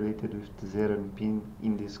 It's related with the Zerampin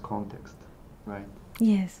in this context, right?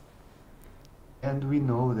 Yes. And we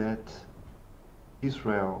know that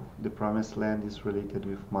Israel, the promised land, is related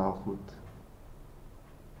with Malchut,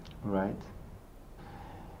 right?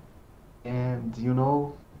 And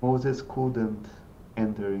Moses couldn't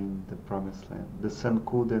enter in the promised land. The sun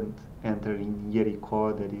couldn't enter in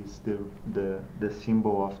Jericho, that is the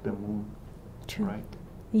symbol of the moon. True. Right?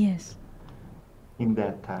 Yes. In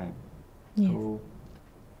that time. Yes. So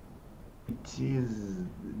it is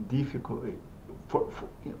difficult.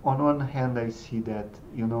 On one hand, I see that,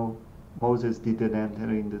 Moses didn't enter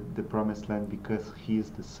in the promised land because he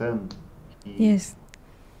is the son. Yes.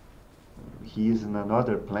 He is in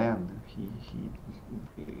another plan.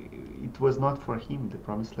 It was not for him. The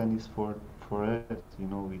promised land is for us. It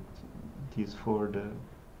is for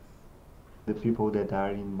the people that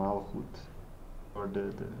are in Malchut, or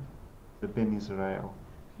the Ben Israel.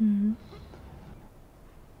 Mm-hmm.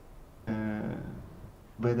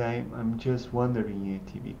 But I'm just wondering,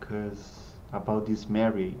 Eti, because about this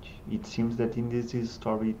marriage, it seems that in this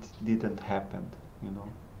story it didn't happen,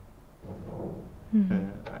 Mm-hmm.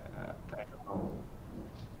 I don't know.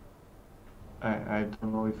 I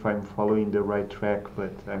don't know if I'm following the right track,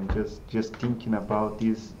 but I'm just thinking about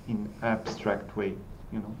this in abstract way,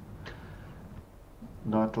 you know,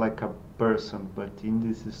 not like a person, but in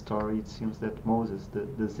this story it seems that Moses, the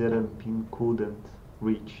Zerampin, couldn't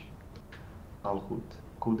reach Malhut,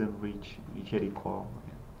 couldn't reach Jericho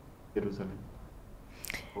and Jerusalem.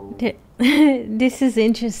 So, This is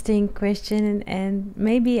interesting question, and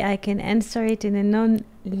maybe I can answer it in a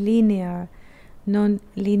non-linear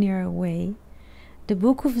way. The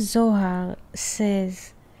book of Zohar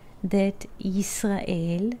says that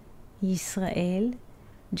Yisrael,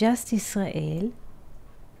 just Israel,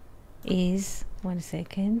 is, one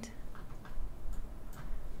second,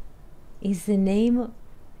 is the name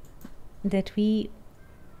that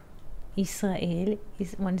Israel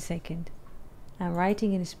is, one second. I'm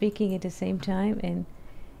writing and speaking at the same time, and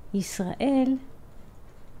Israel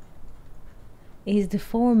is the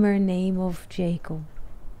former name of Jacob.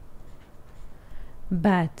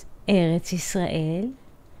 But Eretz Israel,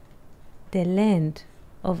 the land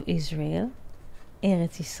of Israel,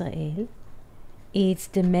 Eretz Israel, it's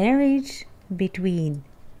the marriage between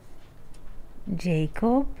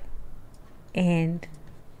Jacob and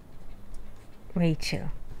Rachel.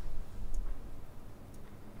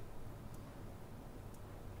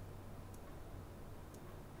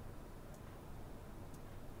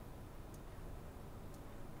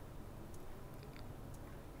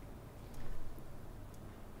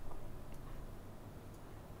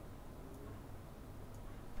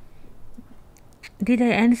 Did I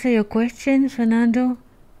answer your question, Fernando?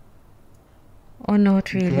 Or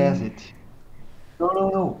not really? yes,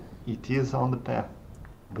 no. It is on the path.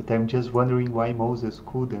 But I'm just wondering why Moses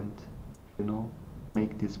couldn't, you know,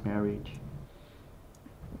 make this marriage.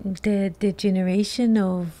 The generation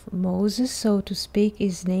of Moses, so to speak,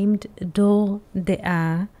 is named Dor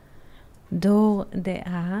De'ah,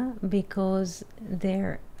 because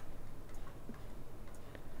their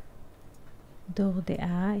Dor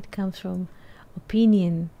De'ah, it comes from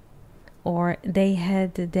opinion, or they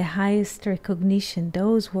had the highest recognition.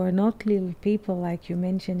 Those were not little people like you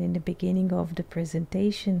mentioned in the beginning of the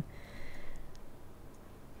presentation.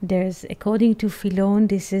 There's, according to Philon,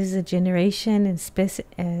 this is a generation, and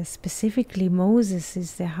specifically Moses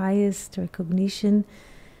is the highest recognition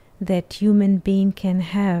that human being can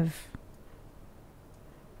have.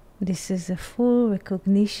 This is a full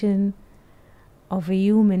recognition of a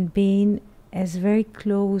human being as very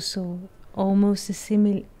close or almost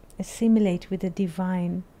assimilate with the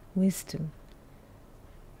divine wisdom.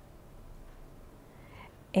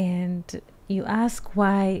 And you ask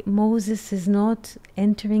why Moses is not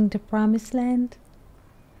entering the promised land?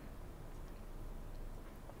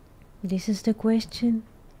 This is the question?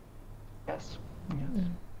 Yes.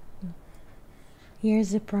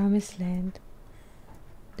 Here's the promised land.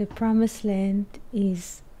 The promised land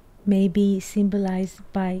is maybe symbolized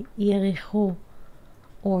by Jericho,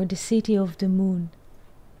 or the city of the moon.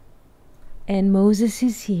 And Moses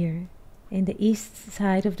is here in the east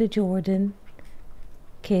side of the Jordan,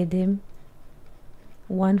 Kedem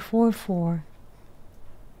 144,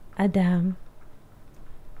 Adam,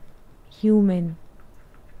 human.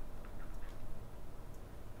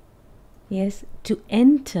 Yes, to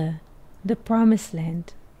enter the promised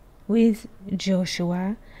land with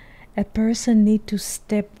Joshua, a person needs to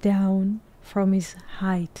step down from his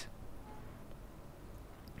height.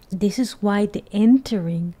 This is why the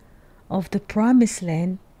entering of the promised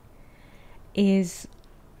land is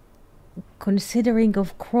considering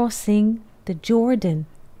of crossing the Jordan.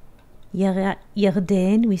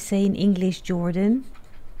 Yarden, we say in English Jordan.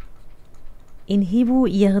 In Hebrew,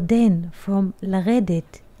 Yarden, from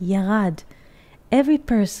Laredet, Yarad. Every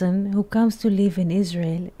person who comes to live in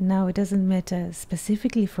Israel, now it doesn't matter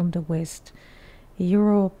specifically from the West,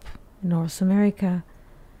 Europe, North America,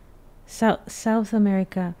 South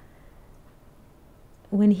America,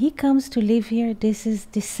 when he comes to live here, this is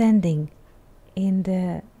descending in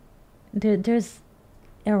there's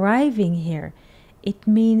arriving here. It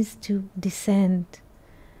means to descend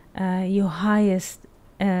your highest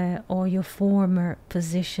or your former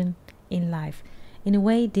position in life. In a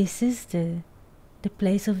way, this is the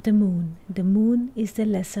place of the moon. The moon is the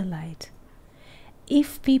lesser light.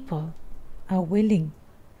 If people are willing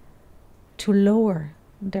to lower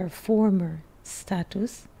their former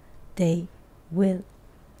status, they will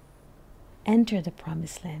enter the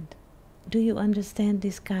promised land. Do you understand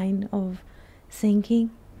this kind of thinking?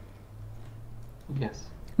 Yes.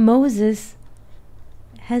 Moses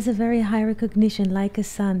has a very high recognition, like a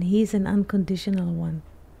son. He is an unconditional one.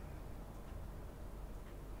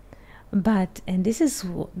 But, and this is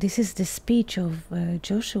the speech of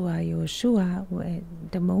Joshua,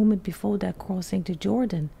 the moment before they're crossing the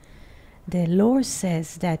Jordan. The Lord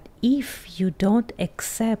says that if you don't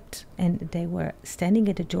accept, and they were standing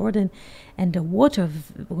at the Jordan, and the water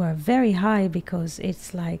were very high because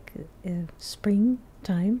it's like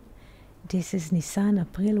springtime. This is Nisan,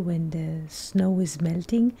 April, when the snow is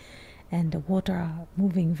melting and the water are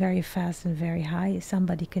moving very fast and very high.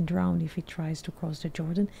 Somebody can drown if he tries to cross the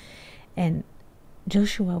Jordan. And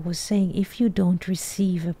Joshua was saying, if you don't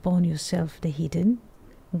receive upon yourself the hidden,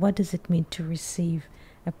 what does it mean to receive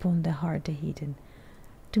upon the heart the hidden?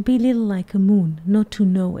 To be little like a moon, not to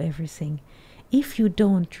know everything. If you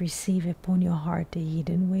don't receive upon your heart the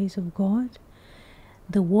hidden ways of God,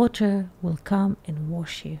 the water will come and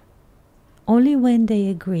wash you. Only when they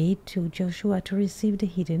agreed to Joshua to receive the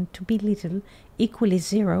hidden, to be little, equally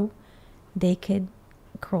zero, they could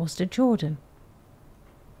cross the Jordan.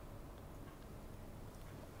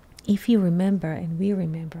 If you remember, and we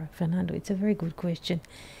remember, Fernando, it's a very good question.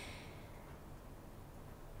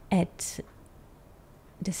 At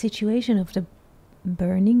the situation of the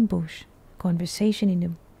burning bush, conversation in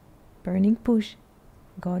the burning bush,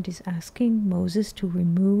 God is asking Moses to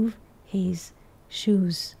remove his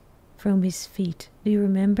shoes from his feet. Do you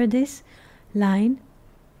remember this line?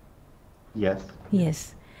 Yes.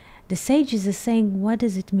 Yes. The sages are saying, what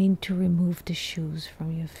does it mean to remove the shoes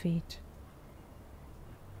from your feet?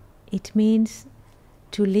 It means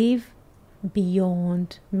to live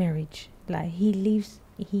beyond marriage. Like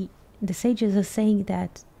the sages are saying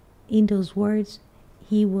that in those words,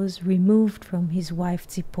 he was removed from his wife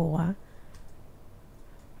Zipporah.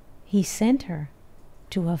 He sent her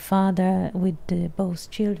to her father with both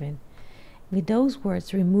children. With those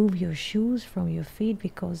words, remove your shoes from your feet,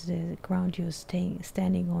 because the ground you're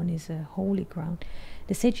standing on is a holy ground.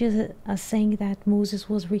 The sages are saying that Moses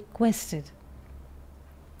was requested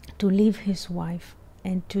to leave his wife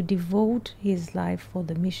and to devote his life for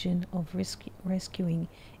the mission of rescuing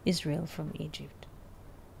Israel from Egypt.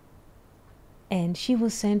 And she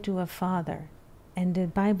was sent to her father. And the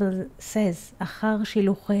Bible says, Achar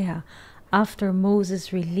shilucheha, after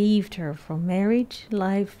Moses relieved her from marriage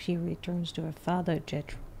life, she returns to her father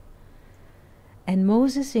Jethro. And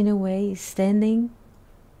Moses, in a way, is standing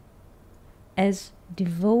as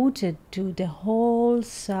devoted to the whole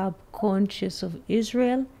subconscious of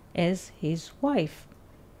Israel as his wife.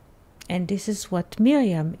 And this is what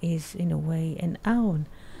Miriam is, in a way, and Aaron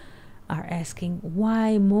are asking,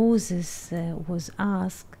 why Moses was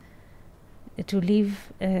asked to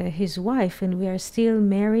leave his wife, and we are still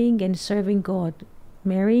marrying and serving God.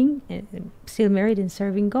 Still married and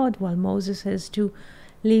serving God, while Moses has to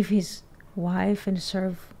leave his wife and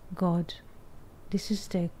serve God. This is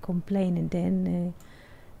the complaint. And then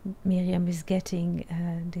Miriam is getting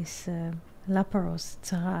this laparos,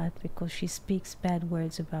 tzarat, because she speaks bad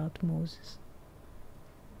words about Moses.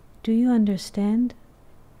 Do you understand?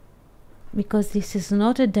 Because this is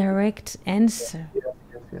not a direct answer.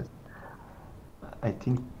 Yes. I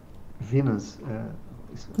think Venus.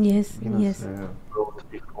 Yes. Wrote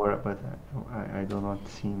before, but I do not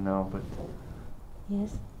see now. But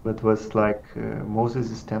yes. But was like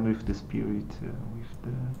Moses stand with the spirit,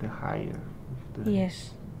 with the higher, with the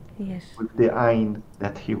yes, with the Ain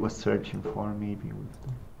that he was searching for, maybe with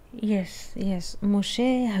the yes.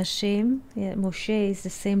 Moshe, Hashem. Yeah, Moshe is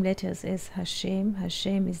the same letters as Hashem.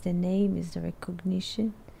 Hashem is the name, is the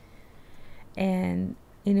recognition, and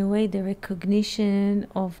in a way, the recognition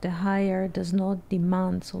of the higher does not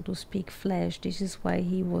demand, so to speak, flesh. This is why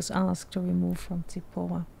he was asked to remove from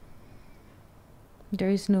Zipporah.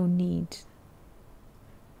 There is no need.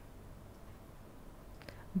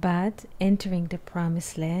 But entering the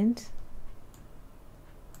promised land,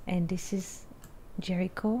 and this is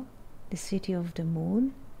Jericho, the city of the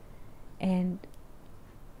moon, and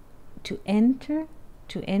to enter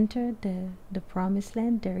the promised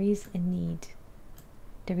land, there is a need.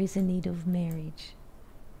 There is a need of marriage.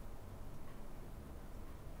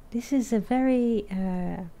 This is a very,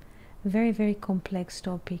 very complex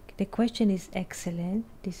topic. The question is excellent.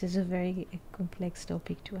 This is a very complex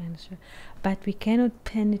topic to answer, but we cannot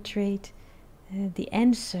penetrate the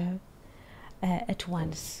answer at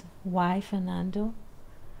once. Why, Fernando?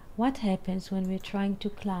 What happens when we're trying to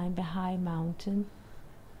climb a high mountain?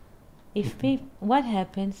 What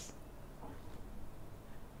happens?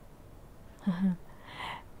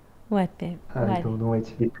 What, babe? I don't know.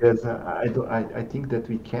 It's because I think that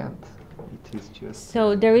we can't. It is just.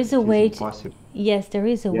 So there is a way to. Yes, there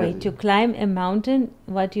is a way to climb a mountain.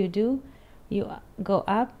 What you do, you go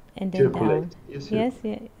up and then circulate.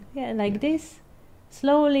 down. Yes, like this,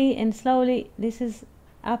 slowly and slowly. This is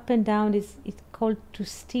up and down. It's called to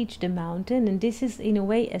stitch the mountain, and this is in a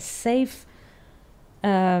way a safe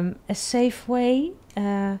way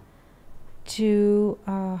to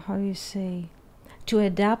how do you say, to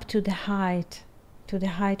adapt to the height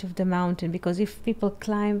of the mountain, because if people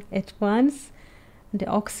climb at once, the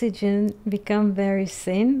oxygen become very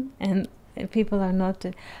thin and people are not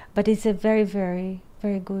but it's a very, very,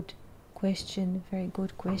 very good question, very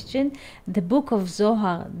good question. The book of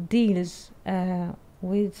Zohar deals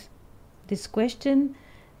with this question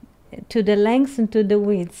to the length and to the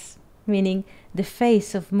width, meaning the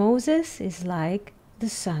face of Moses is like the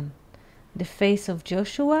sun, the face of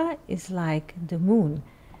Joshua is like the moon,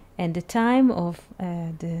 and the time of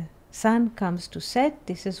the sun comes to set.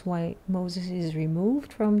 This is why Moses is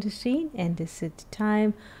removed from the scene, and this is the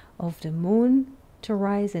time of the moon to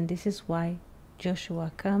rise, and this is why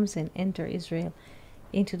Joshua comes and enter Israel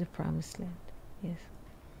into the promised land. Yes.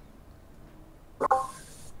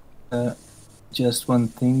 Just one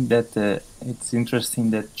thing that it's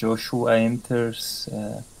interesting that Joshua enters.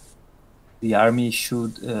 The army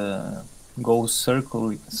should go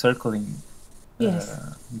circling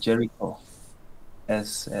Yes. Jericho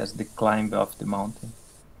as the climb of the mountain.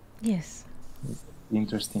 Yes. It's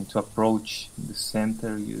interesting to approach the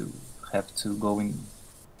center. You have to go in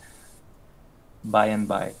by and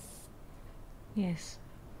by. Yes.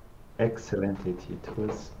 Excellent, Eti. It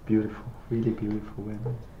was beautiful, really beautiful,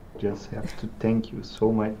 and just have to thank you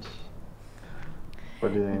so much for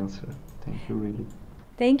the answer. Thank you, really.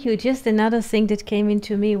 Thank you. Just another thing that came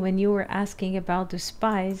into me when you were asking about the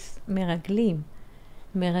spies, meraglim.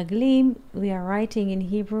 Meraglim, we are writing in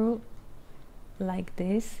Hebrew like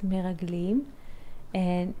this, meraglim,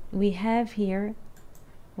 and we have here,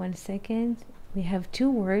 one second, we have two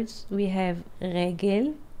words. We have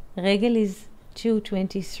regel. Regel is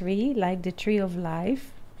 223, like the tree of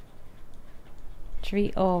life.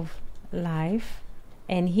 Tree of life.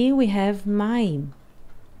 And here we have maim,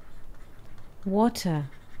 water.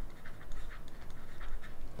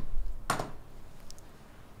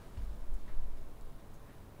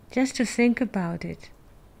 Just to think about it.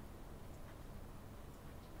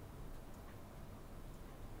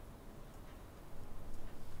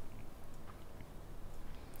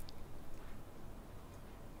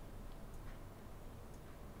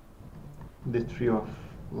 The tree of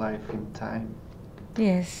life in time.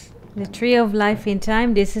 Yes, the tree of life in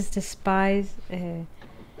time. This is the spies'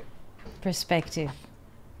 perspective.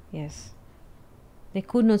 Yes, they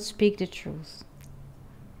could not speak the truth.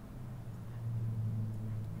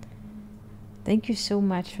 Thank you so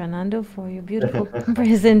much, Fernando, for your beautiful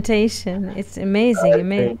presentation. It's amazing.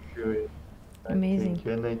 Thank you. Amazing. Thank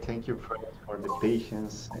you, and I thank you for the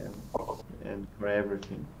patience and for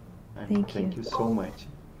everything. Thank you so much.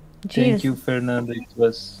 Thank you, Fernando. It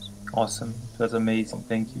was awesome. It was amazing.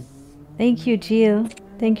 Thank you. Thank you, Jill.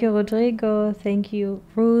 Thank you, Rodrigo. Thank you,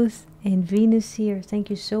 Ruth and Venus here.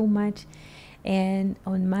 Thank you so much. And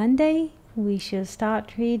on Monday, we shall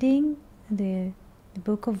start reading the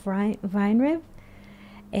book of Weinreb.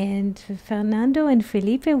 And Fernando and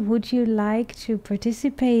Felipe, would you like to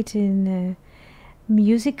participate in a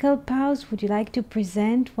musical pause? Would you like to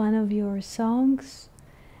present one of your songs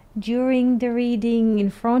during the reading, in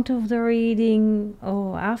front of the reading,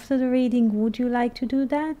 or after the reading? Would you like to do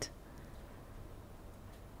that?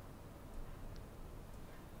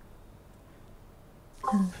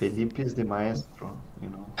 Felipe is the maestro, you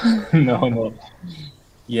know. No.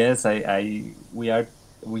 Yes, we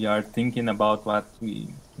are thinking about what we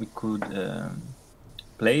could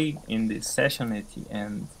play in this session,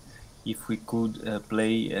 and if we could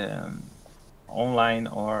play online,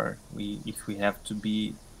 or if we have to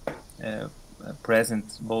be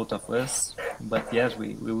present, both of us. But yes,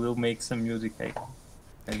 we will make some music,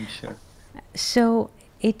 I'm sure. So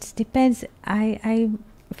it depends.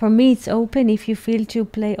 For me, it's open. If you feel to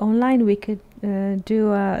play online, we could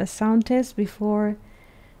do a sound test before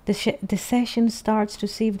the session starts to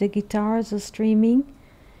see if the guitars are streaming.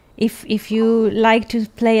 If you like to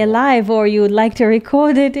play live, or you would like to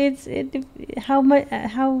record it, how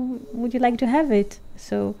would you like to have it?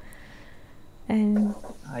 So, and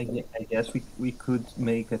I guess we could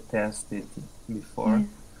make a test before.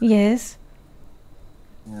 Yes.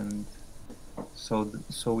 And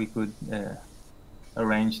so we could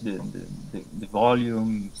arrange the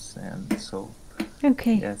volumes, and so.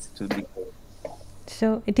 Okay. Yes, it would be good.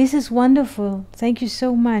 So this is wonderful. Thank you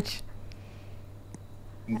so much.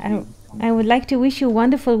 I would like to wish you a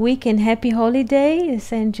wonderful week and happy holiday,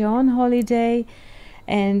 St. John holiday,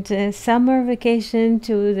 and summer vacation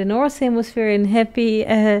to the North Hemisphere, and happy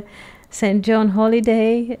St. John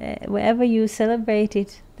holiday, wherever you celebrate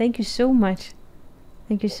it. Thank you so much.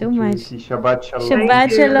 Thank you so Thank you, much. Lucy. Shabbat shalom.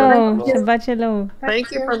 Shabbat you. shalom. Thank you. Shabbat shalom.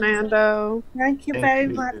 Thank you, Fernando. Thank you Thank very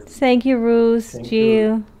you. much. Thank you, Ruth, Thank you.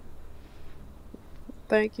 Jill.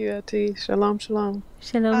 Thank you, Ati. Shalom, shalom.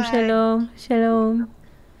 Shalom, Bye. shalom, shalom.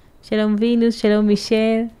 Shalom, Venus. Shalom,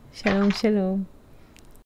 Michelle. Shalom, shalom.